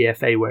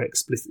TFA, where it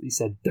explicitly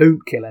said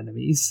don't kill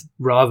enemies,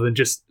 rather than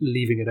just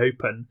leaving it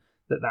open,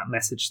 that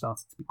message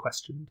started to be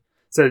questioned.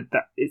 So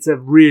that it's a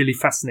really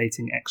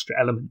fascinating extra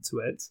element to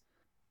it.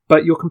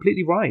 But you're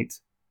completely right.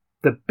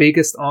 The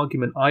biggest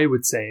argument I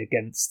would say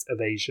against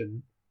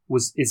evasion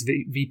is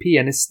VP,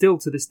 and is still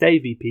to this day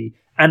VP.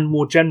 And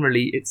more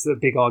generally, it's a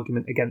big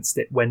argument against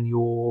it when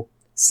you're,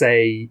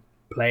 say,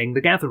 playing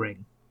The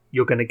Gathering.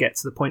 You're going to get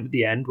to the point at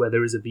the end where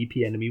there is a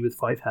VP enemy with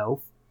 5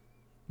 health.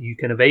 You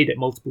can evade it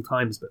multiple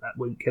times, but that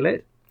won't kill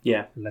it.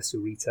 Yeah. Unless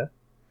you're Rita.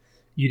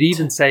 You'd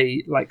even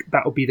say, like,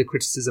 that would be the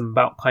criticism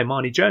about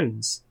Paimani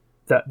Jones,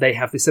 that they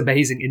have this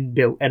amazing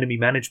inbuilt enemy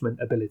management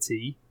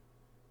ability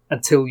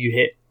until you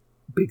hit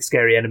big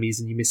scary enemies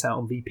and you miss out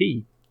on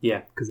VP.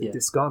 Yeah. Because it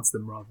discards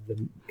them rather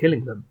than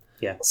killing them.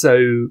 Yeah.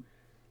 So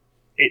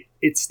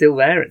it's still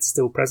there, it's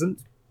still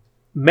present.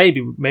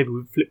 Maybe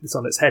we flip this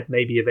on its head.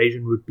 Maybe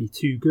evasion would be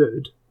too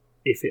good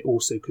if it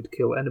also could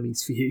kill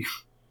enemies for you.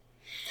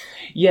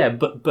 Yeah,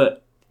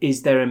 but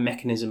is there a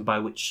mechanism by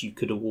which you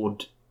could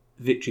award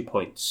victory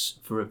points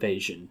for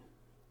evasion?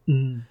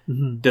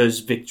 Mm-hmm. Do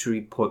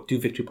victory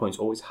points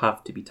always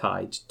have to be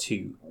tied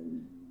to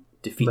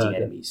defeating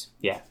enemies?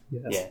 Yeah.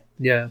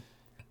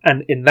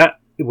 And in that,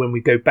 when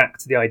we go back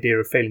to the idea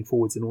of failing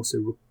forwards and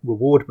also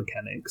reward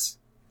mechanics,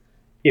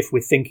 if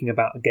we're thinking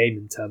about a game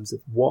in terms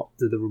of what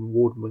do the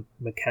reward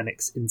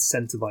mechanics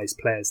incentivize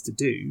players to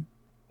do,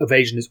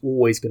 evasion is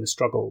always going to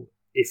struggle.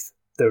 If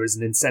there is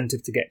an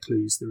incentive to get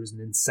clues, there is an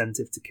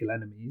incentive to kill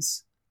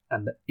enemies,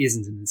 and there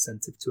isn't an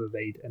incentive to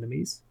evade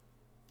enemies.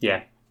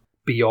 Yeah.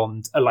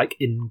 Beyond a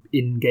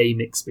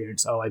in-game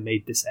experience, I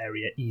made this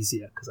area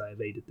easier because I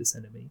evaded this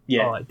enemy.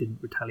 Yeah. It didn't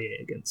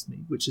retaliate against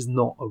me, which is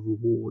not a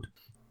reward.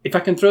 If I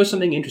can throw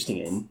something interesting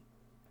in,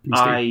 Please do.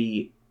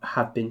 I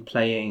have been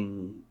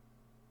playing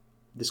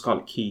the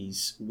Scarlet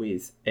Keys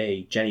with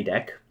a Jenny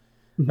deck.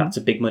 Mm-hmm. That's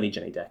a big money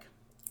Jenny deck.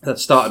 That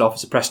started off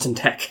as a Preston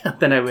deck.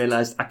 Then I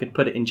realised I could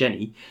put it in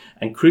Jenny,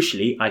 and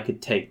crucially, I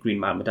could take Green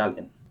Man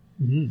Medallion.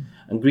 Mm-hmm.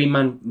 And Green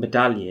Man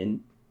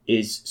Medallion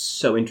is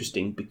so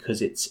interesting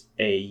because it's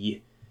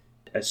a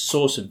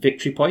source of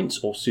victory points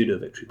or pseudo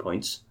victory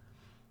points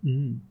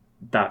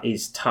that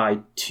is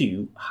tied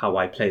to how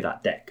I play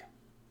that deck.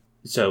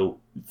 So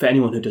for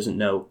anyone who doesn't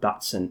know,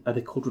 are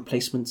they called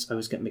replacements? I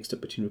always get mixed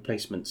up between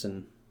replacements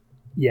and...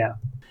 Yeah.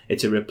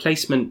 It's a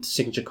replacement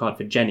signature card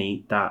for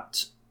Jenny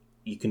that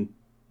you can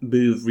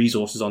move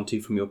resources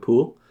onto from your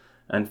pool.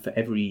 And for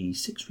every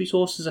 6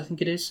 resources, I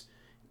think it is,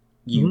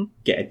 you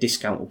get a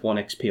discount of 1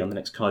 XP on the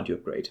next card you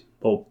upgrade.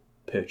 Or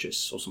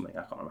purchase or something.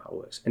 I can't remember how it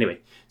works. Anyway,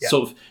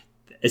 sort of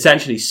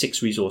essentially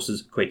 6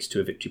 resources equates to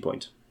a victory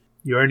point.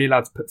 You're only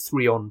allowed to put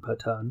 3 on per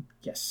turn.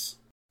 Yes.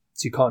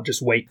 So you can't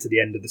just wait to the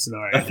end of the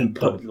scenario and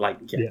put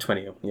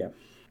 20 on. Yeah.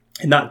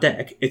 In that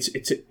deck,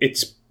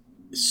 it's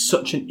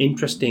such an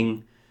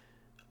interesting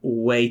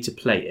way to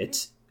play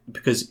it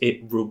because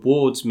it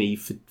rewards me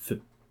for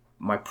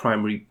my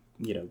primary,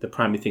 the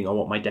primary thing I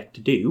want my deck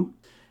to do.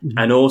 Mm-hmm.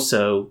 And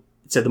also,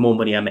 so the more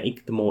money I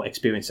make, the more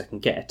experience I can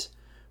get.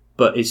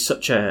 But it's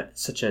such a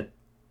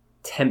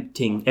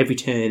tempting, every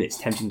turn it's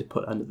tempting to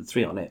put another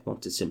 3 on it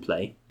once it's in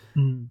play.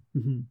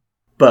 Mm-hmm.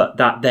 But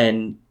that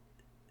then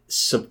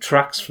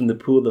subtracts from the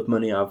pool of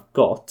money I've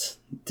got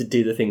to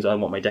do the things I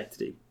want my deck to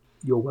do.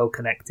 You're well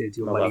connected,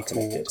 you're well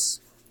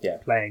towards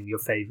playing your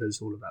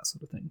favours, all of that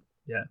sort of thing.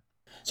 Yeah.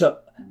 So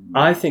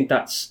I think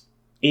that's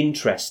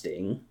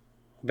interesting,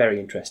 very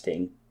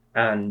interesting,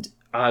 and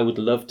I would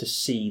love to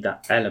see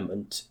that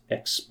element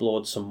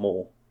explored some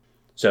more.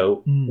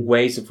 So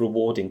ways of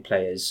rewarding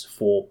players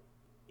for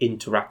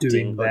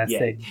interacting,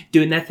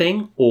 doing their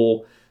thing,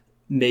 or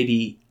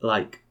maybe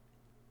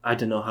I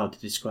don't know how to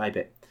describe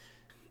it.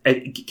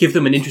 Give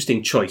them an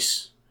interesting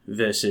choice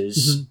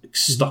versus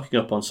stocking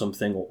up on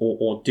something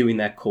or doing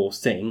their core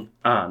thing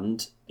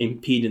and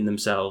impeding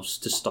themselves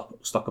to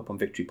stock up on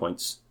victory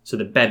points. So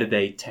the better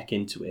they tech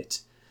into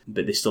it,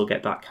 but they still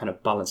get that kind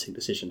of balancing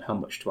decision. How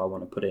much do I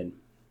want to put in?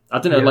 I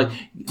don't know,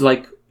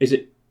 like is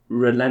it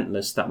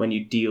Relentless that when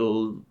you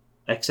deal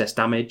excess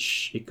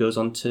damage, it goes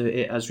onto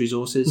it as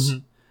resources? Mm-hmm.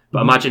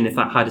 But imagine if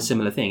that had a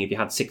similar thing. If you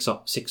had 6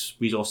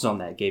 resources on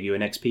there, it gave you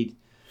an XP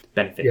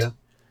benefit. Yeah.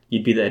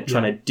 You'd be there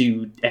trying to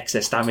do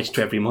excess damage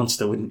to every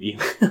monster, wouldn't you?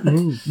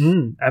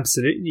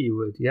 Absolutely, you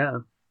would. Yeah.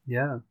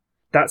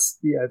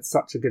 It's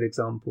such a good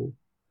example.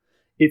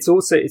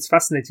 It's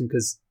fascinating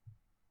because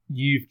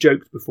you've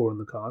joked before on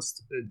the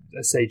cast.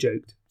 I say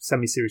joked,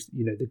 semi-serious.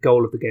 The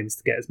goal of the game is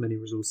to get as many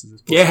resources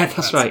as possible. Yeah,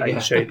 that's right. How you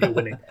show that you're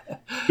winning.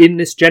 In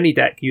this Jenny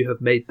deck, you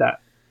have made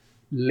that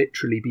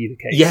literally be the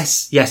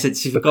case. Yes,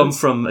 it's gone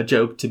from a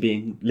joke to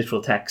being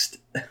literal text.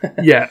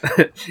 Yeah,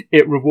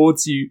 it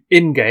rewards you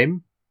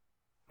in-game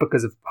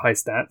because of high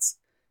stats.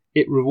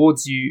 It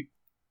rewards you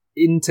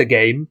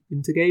intra-game,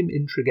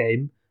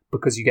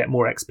 because you get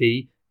more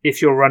XP.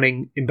 If you're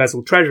running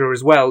Embezzled Treasure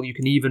as well, you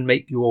can even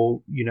make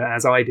your,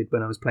 as I did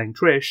when I was playing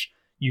Trish,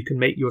 you can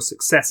make your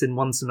success in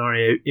one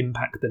scenario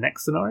impact the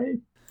next scenario.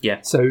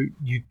 Yeah. So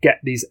you get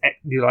these,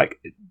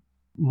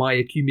 my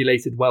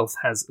accumulated wealth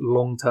has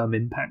long-term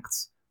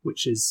impacts,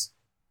 which is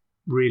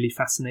really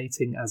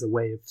fascinating as a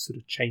way of sort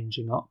of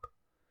changing up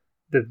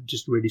the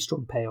just really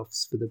strong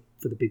payoffs for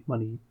the big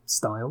money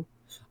style.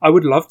 I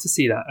would love to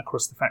see that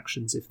across the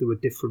factions if there were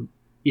different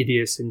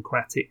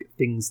idiosyncratic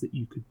things that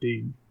you could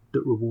do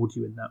that reward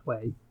you in that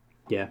way.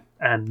 Yeah.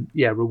 And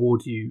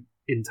reward you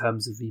in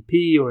terms of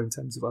VP or in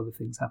terms of other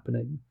things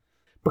happening.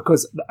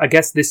 Because I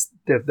guess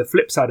the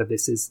flip side of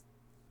this is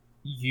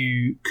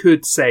you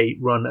could say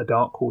run a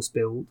Dark Horse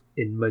build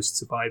in most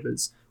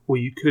Survivors, or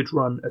you could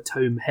run a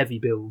Tome heavy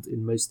build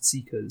in most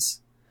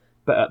Seekers.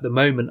 But at the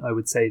moment, I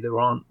would say there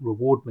aren't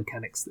reward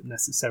mechanics that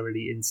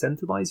necessarily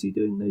incentivize you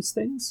doing those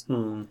things.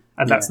 And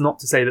that's not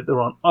to say that there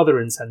aren't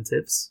other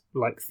incentives,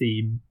 like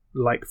theme,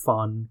 like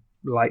fun,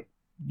 like,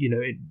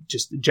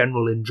 just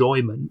general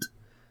enjoyment.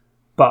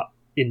 But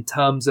in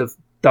terms of,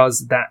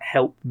 does that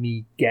help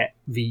me get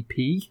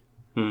VP?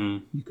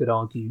 You could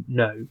argue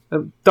no.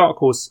 Dark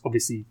Horse,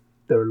 obviously,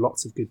 there are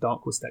lots of good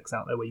Dark Horse decks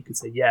out there where you could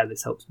say, yeah,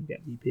 this helps me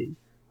get VP.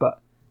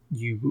 But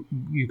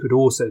you could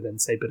also then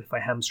say, but if I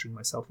hamstring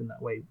myself in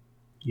that way,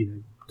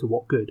 to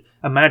what good?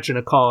 Imagine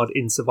a card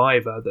in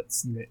Survivor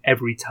that's,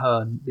 every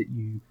turn that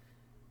you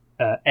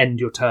end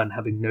your turn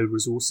having no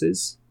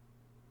resources,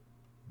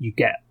 you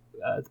get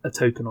a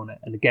token on it.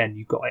 And again,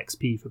 you've got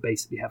XP for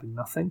basically having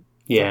nothing.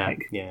 Yeah.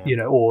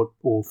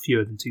 Or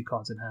fewer than 2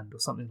 cards in hand or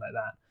something like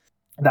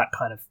that. That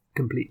kind of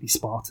completely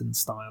Spartan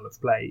style of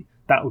play,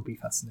 that would be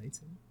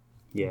fascinating.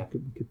 Yeah.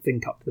 We could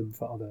think up them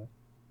for other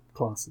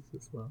classes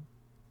as well.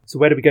 So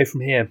where do we go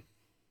from here?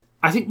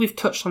 I think we've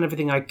touched on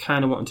everything I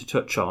kind of wanted to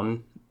touch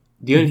on.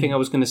 The only thing I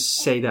was going to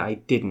say that I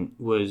didn't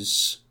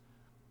was,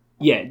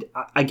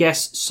 I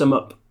guess sum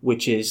up,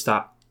 which is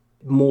that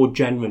more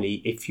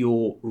generally, if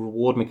your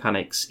reward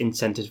mechanics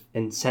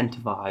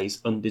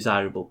incentivize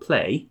undesirable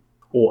play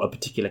or a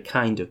particular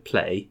kind of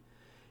play,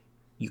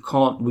 you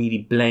can't really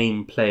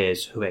blame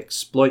players who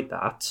exploit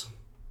that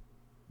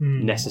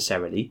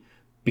necessarily,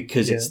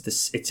 because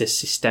it's a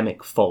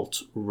systemic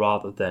fault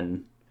rather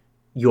than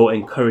you're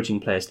encouraging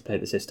players to play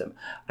the system.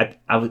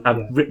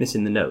 I've written this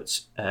in the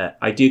notes.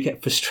 I do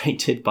get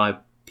frustrated by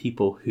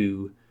people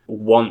who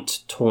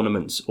want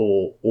tournaments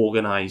or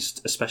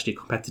organised, especially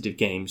competitive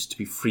games, to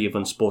be free of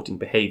unsporting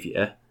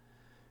behaviour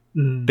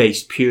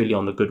based purely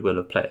on the goodwill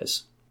of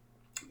players.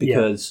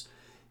 Because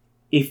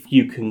if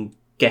you can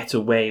get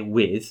away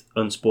with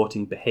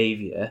unsporting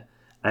behaviour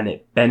and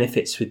it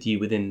benefits with you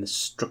within the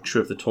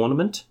structure of the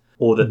tournament,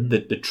 or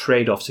the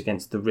trade-offs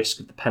against the risk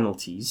of the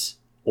penalties,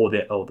 or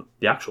the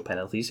actual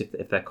penalties,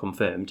 if they're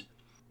confirmed,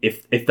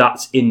 if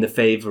that's in the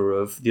favour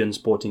of the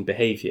unsporting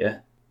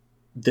behaviour,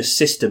 the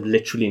system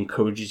literally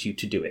encourages you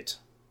to do it.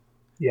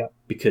 Yeah.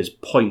 Because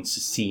points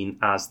are seen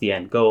as the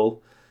end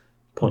goal,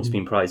 points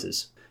being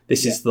prizes.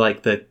 This is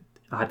like I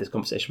had this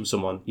conversation with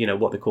someone,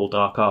 what they call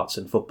dark arts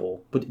in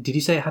football. But did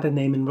you say it had a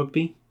name in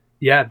rugby?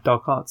 Yeah,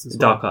 dark arts as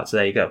well. Dark arts,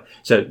 there you go.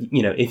 So,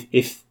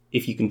 if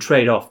you can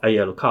trade off a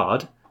yellow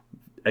card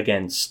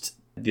against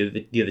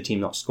the other team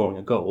not scoring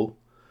a goal,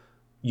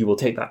 you will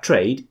take that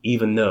trade,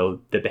 even though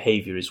the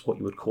behaviour is what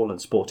you would call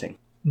unsporting.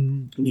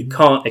 You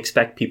can't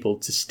expect people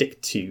to stick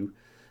to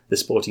the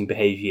sporting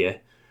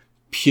behaviour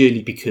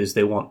purely because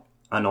they want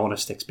an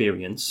honest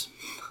experience.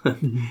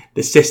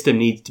 The system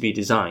needs to be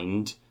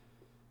designed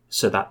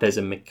so that there's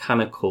a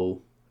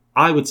mechanical...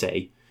 I would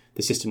say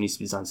the system needs to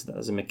be designed so that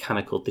there's a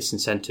mechanical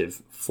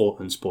disincentive for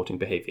unsporting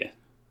behaviour.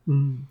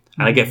 And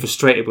I get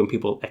frustrated when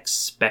people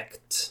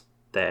expect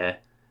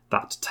that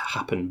to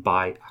happen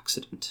by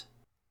accident.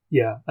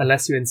 Yeah,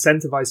 unless you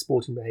incentivize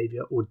sporting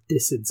behaviour or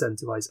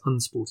disincentivize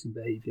unsporting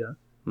behaviour,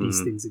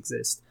 these things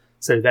exist.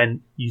 So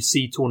then you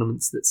see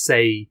tournaments that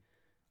say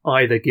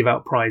either give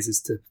out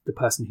prizes to the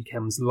person who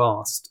comes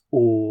last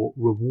or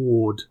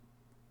reward,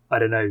 I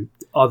don't know,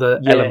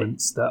 other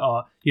elements that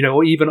are,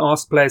 or even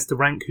ask players to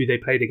rank who they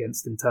played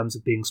against in terms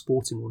of being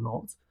sporting or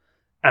not,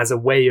 as a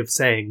way of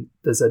saying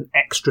there's an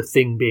extra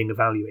thing being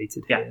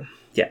evaluated here.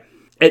 Yeah.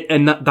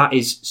 And that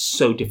is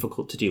so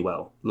difficult to do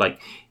well.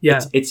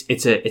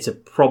 It's a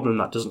problem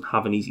that doesn't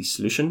have an easy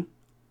solution.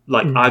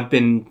 I've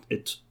been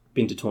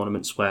to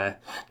tournaments where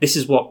this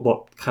is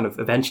what kind of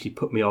eventually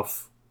put me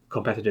off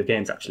competitive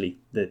games. Actually,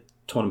 the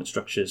tournament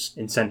structures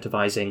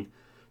incentivizing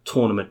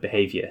tournament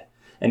behavior,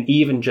 and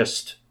even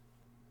just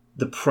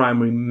the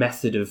primary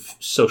method of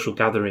social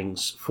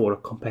gatherings for a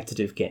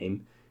competitive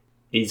game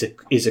is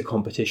a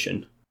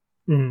competition.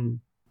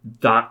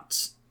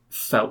 That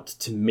felt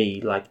to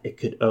me like it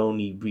could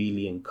only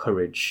really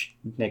encourage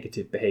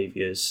negative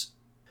behaviours.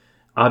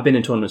 I've been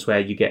in tournaments where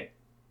you get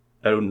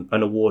an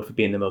award for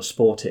being the most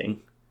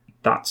sporting,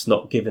 that's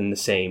not given the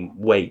same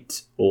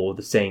weight or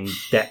the same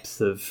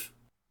depth of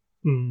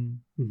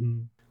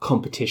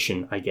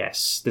competition, I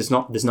guess. There's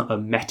not a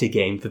meta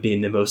game for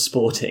being the most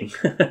sporting.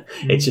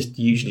 It's just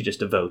usually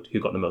just a vote who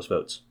got the most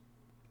votes.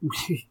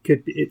 It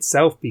could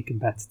itself be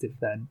competitive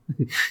then.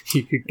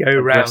 You could go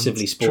around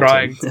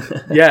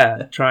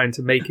trying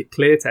to make it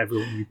clear to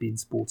everyone you've been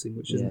sporting,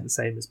 which isn't the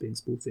same as being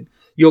sporting.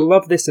 You'll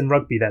love this in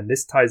rugby then.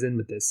 This ties in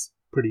with this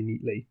pretty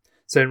neatly.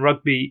 So in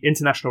rugby,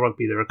 international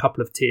rugby, there are a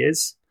couple of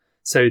tiers.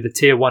 So the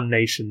tier 1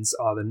 nations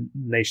are the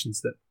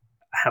nations that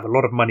have a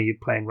lot of money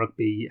playing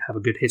rugby, have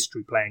a good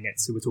history playing it.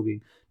 So we're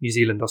talking New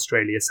Zealand,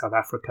 Australia, South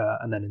Africa,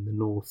 and then in the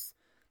north,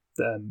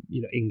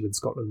 England,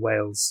 Scotland,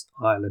 Wales,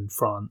 Ireland,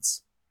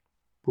 France,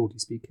 broadly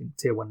speaking,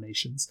 tier 1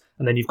 nations.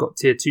 And then you've got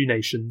tier 2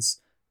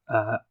 nations,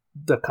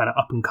 the kind of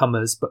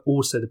up-and-comers, but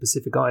also the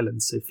Pacific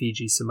Islands, so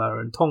Fiji, Samoa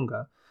and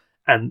Tonga.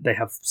 And they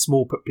have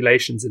small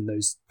populations in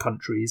those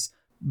countries,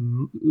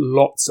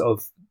 lots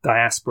of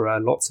diaspora,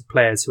 lots of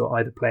players who are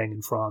either playing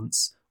in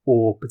France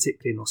or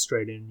particularly in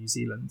Australia and New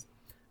Zealand.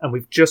 And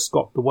we've just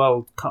got the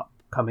World Cup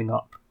coming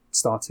up,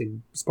 it's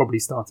probably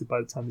started by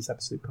the time this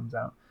episode comes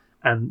out.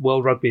 And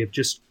World Rugby have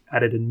just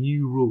added a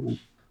new rule,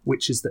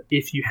 which is that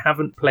if you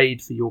haven't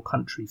played for your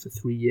country for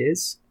 3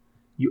 years,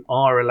 you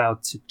are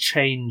allowed to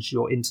change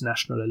your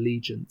international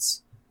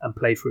allegiance and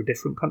play for a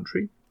different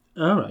country.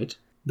 All right.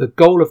 The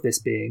goal of this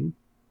being,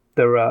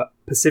 there are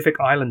Pacific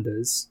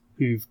Islanders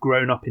who've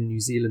grown up in New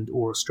Zealand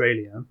or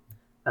Australia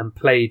and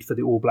played for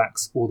the All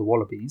Blacks or the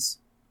Wallabies,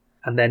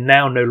 and they're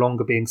now no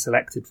longer being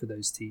selected for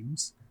those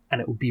teams. And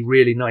it would be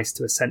really nice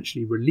to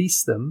essentially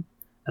release them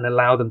and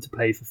allow them to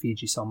play for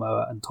Fiji,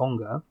 Samoa and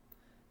Tonga,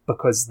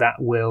 because that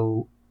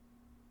will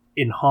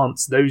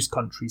enhance those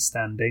countries'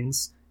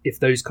 standings. If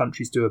those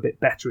countries do a bit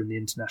better in the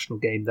international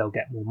game, they'll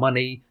get more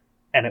money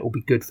and it will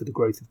be good for the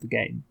growth of the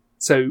game.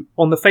 So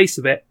on the face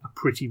of it, a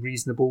pretty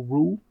reasonable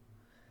rule.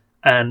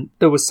 And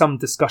there was some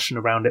discussion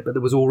around it, but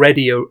there was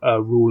already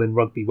a rule in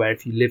rugby where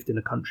if you lived in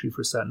a country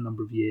for a certain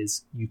number of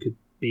years, you could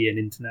be an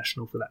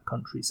international for that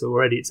country. So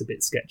already it's a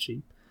bit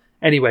sketchy.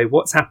 Anyway,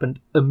 what's happened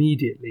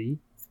immediately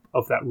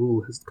of that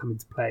rule has come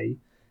into play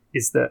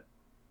is that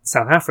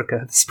South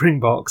Africa, the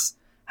Springboks,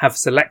 have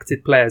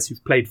selected players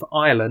who've played for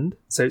Ireland.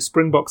 So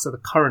Springboks are the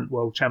current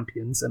world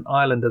champions and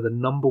Ireland are the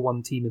number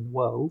 1 team in the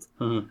world.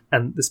 Mm-hmm.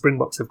 And the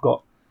Springboks have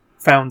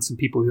found some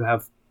people who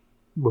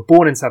were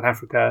born in South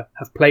Africa,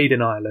 have played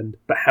in Ireland,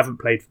 but haven't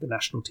played for the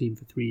national team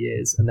for 3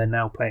 years. And they're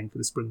now playing for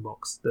the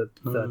Springboks, the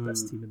third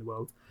best team in the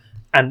world.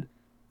 And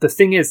the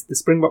thing is, the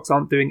Springboks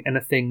aren't doing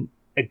anything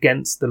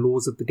against the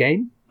laws of the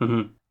game.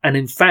 Mm-hmm. And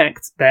in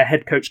fact, their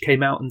head coach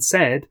came out and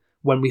said,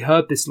 when we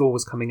heard this law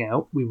was coming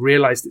out, we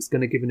realised it's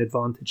going to give an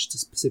advantage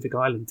to Pacific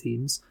Island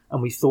teams, and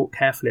we thought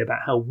carefully about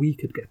how we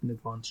could get an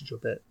advantage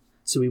of it.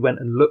 So we went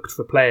and looked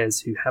for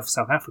players who have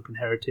South African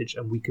heritage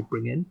and we could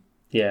bring in.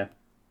 Yeah.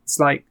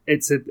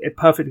 It's a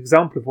perfect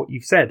example of what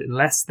you've said.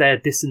 Unless they're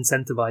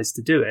disincentivized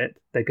to do it,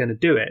 they're going to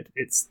do it.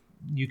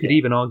 You could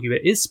even argue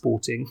it is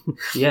sporting.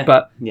 Yeah.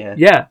 But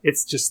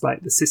it's just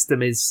like the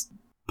system is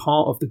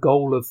part of the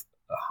goal of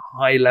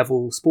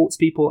high-level sports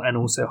people and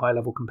also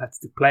high-level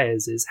competitive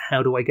players is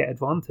how do I get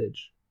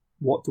advantage?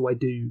 What do I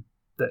do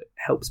that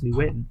helps me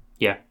win?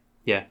 Yeah.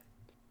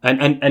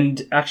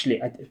 And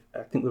actually, I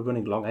think we're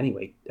running long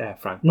anyway,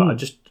 Frank. But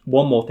just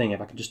one more thing,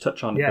 if I could just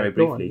touch on it very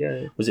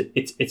briefly, was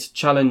it's a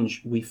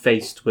challenge we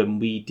faced when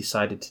we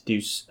decided to do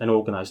an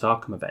organised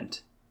Arkham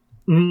event.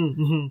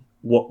 Mm-hmm.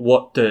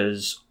 What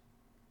does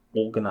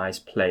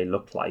organised play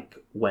look like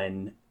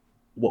when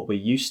what we're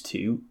used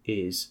to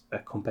is a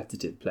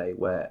competitive play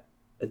where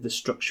the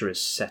structure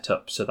is set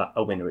up so that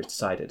a winner is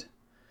decided?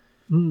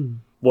 How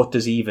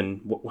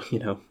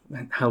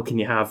can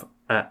you have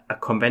a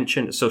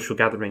convention, a social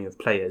gathering of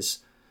players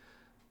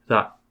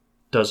that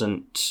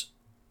doesn't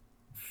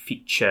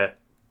feature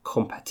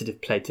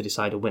competitive play to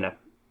decide a winner?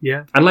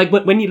 Yeah. And like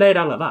when you lay it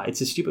out like that,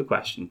 it's a stupid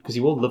question because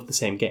you all love the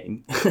same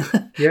game.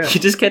 Yeah. You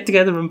just get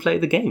together and play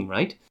the game,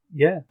 right?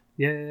 Yeah.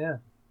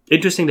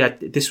 Interesting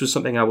that this was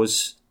something I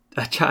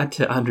chatted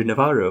to Andrew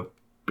Navarro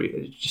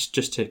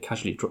just to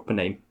casually drop a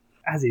name.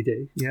 As he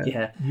do,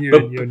 yeah. You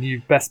and your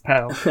new best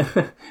pal.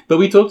 But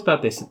we talked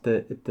about this at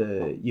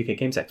the UK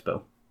Games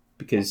Expo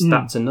because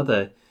that's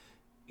another.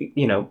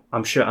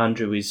 I'm sure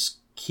Andrew is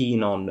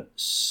keen on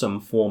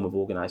some form of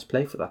organised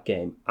play for that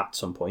game at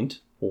some point,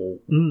 or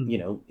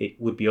it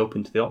would be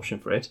open to the option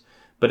for it.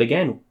 But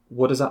again,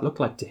 what does that look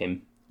like to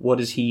him? What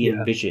does he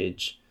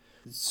envisage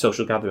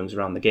social gatherings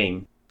around the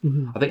game?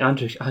 Mm-hmm. I think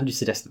Andrew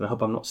suggested, I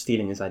hope I'm not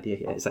stealing his idea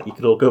here, is that you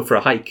could all go for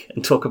a hike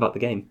and talk about the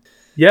game.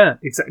 Yeah,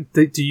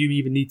 exactly. Do you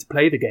even need to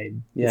play the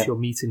game if you're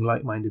meeting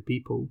like-minded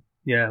people?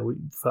 Yeah,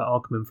 for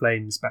Arkham and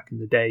Flames back in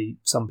the day,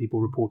 some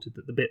people reported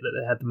that the bit that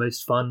they had the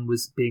most fun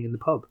was being in the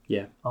pub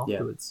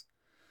afterwards.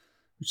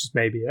 Which is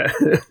maybe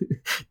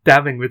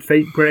damning with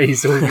fake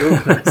praise all the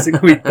organising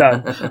we've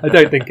done. I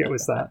don't think it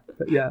was that.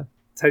 But yeah,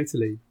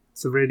 totally.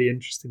 It's a really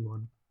interesting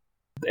one.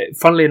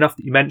 Funnily enough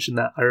that you mentioned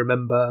that, I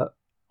remember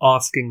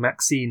asking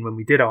Maxine when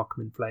we did Arkham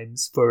and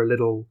Flames for a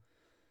little,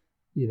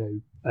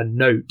 a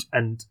note,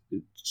 and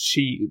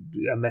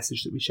a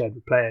message that we shared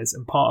with players,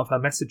 and part of her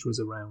message was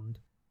around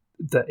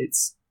that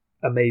it's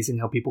amazing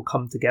how people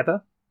come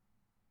together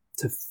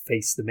to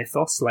face the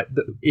mythos. Like,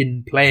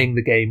 in playing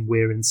the game,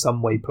 we're in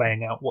some way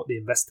playing out what the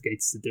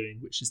investigators are doing,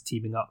 which is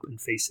teaming up and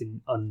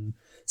facing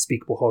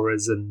unspeakable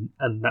horrors and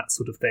that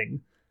sort of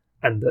thing,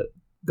 and that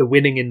the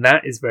winning in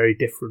that is very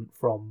different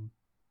from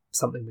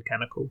something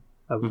mechanical,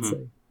 I would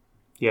say.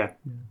 Yeah.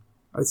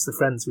 It's the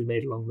friends we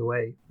made along the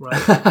way,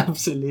 right?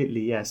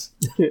 Absolutely, yes.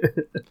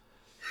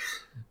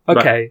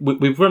 Okay. Right.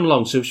 We've run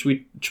along, so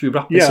should we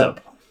wrap this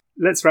up?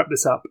 Let's wrap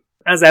this up.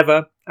 As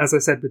ever, as I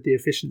said with the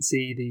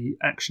efficiency, the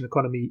action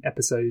economy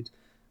episode,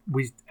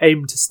 we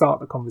aim to start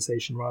the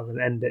conversation rather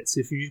than end it.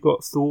 So if you've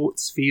got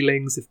thoughts,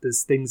 feelings, if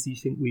there's things you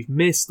think we've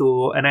missed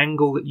or an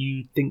angle that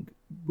you think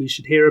we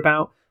should hear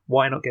about,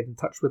 why not get in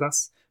touch with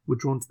us? We're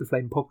Drawn to the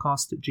Flame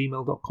podcast at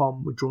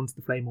gmail.com. We're Drawn to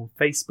the Flame on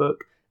Facebook.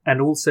 And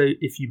also,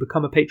 if you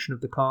become a patron of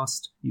the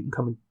cast, you can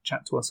come and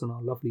chat to us on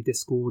our lovely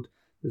Discord.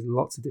 There's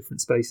lots of different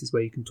spaces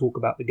where you can talk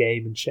about the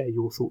game and share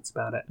your thoughts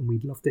about it, and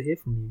we'd love to hear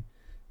from you.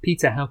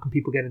 Peter, how can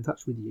people get in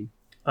touch with you?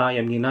 I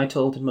am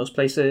Unitled in most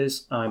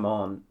places. I'm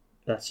on,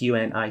 that's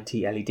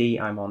UNITLED.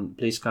 I'm on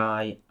Blue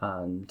Sky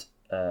and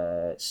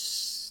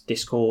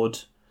Discord,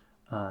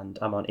 and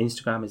I'm on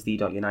Instagram as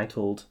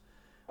the.unitled.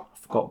 I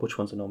forgot which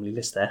ones I normally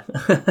list there.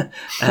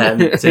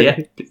 So yeah,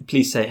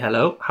 please say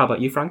hello. How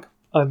about you, Frank?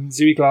 I'm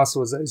Zooey Glass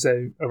or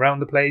Zozo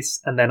around the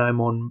place, and then I'm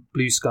on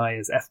Blue Sky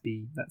as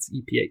FB. That's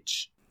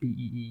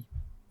EPHBEE.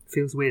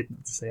 Feels weird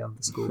not to say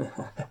underscore.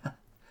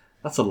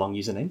 That's a long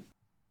username.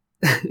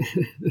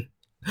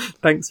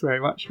 Thanks very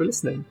much for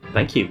listening.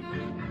 Thank you.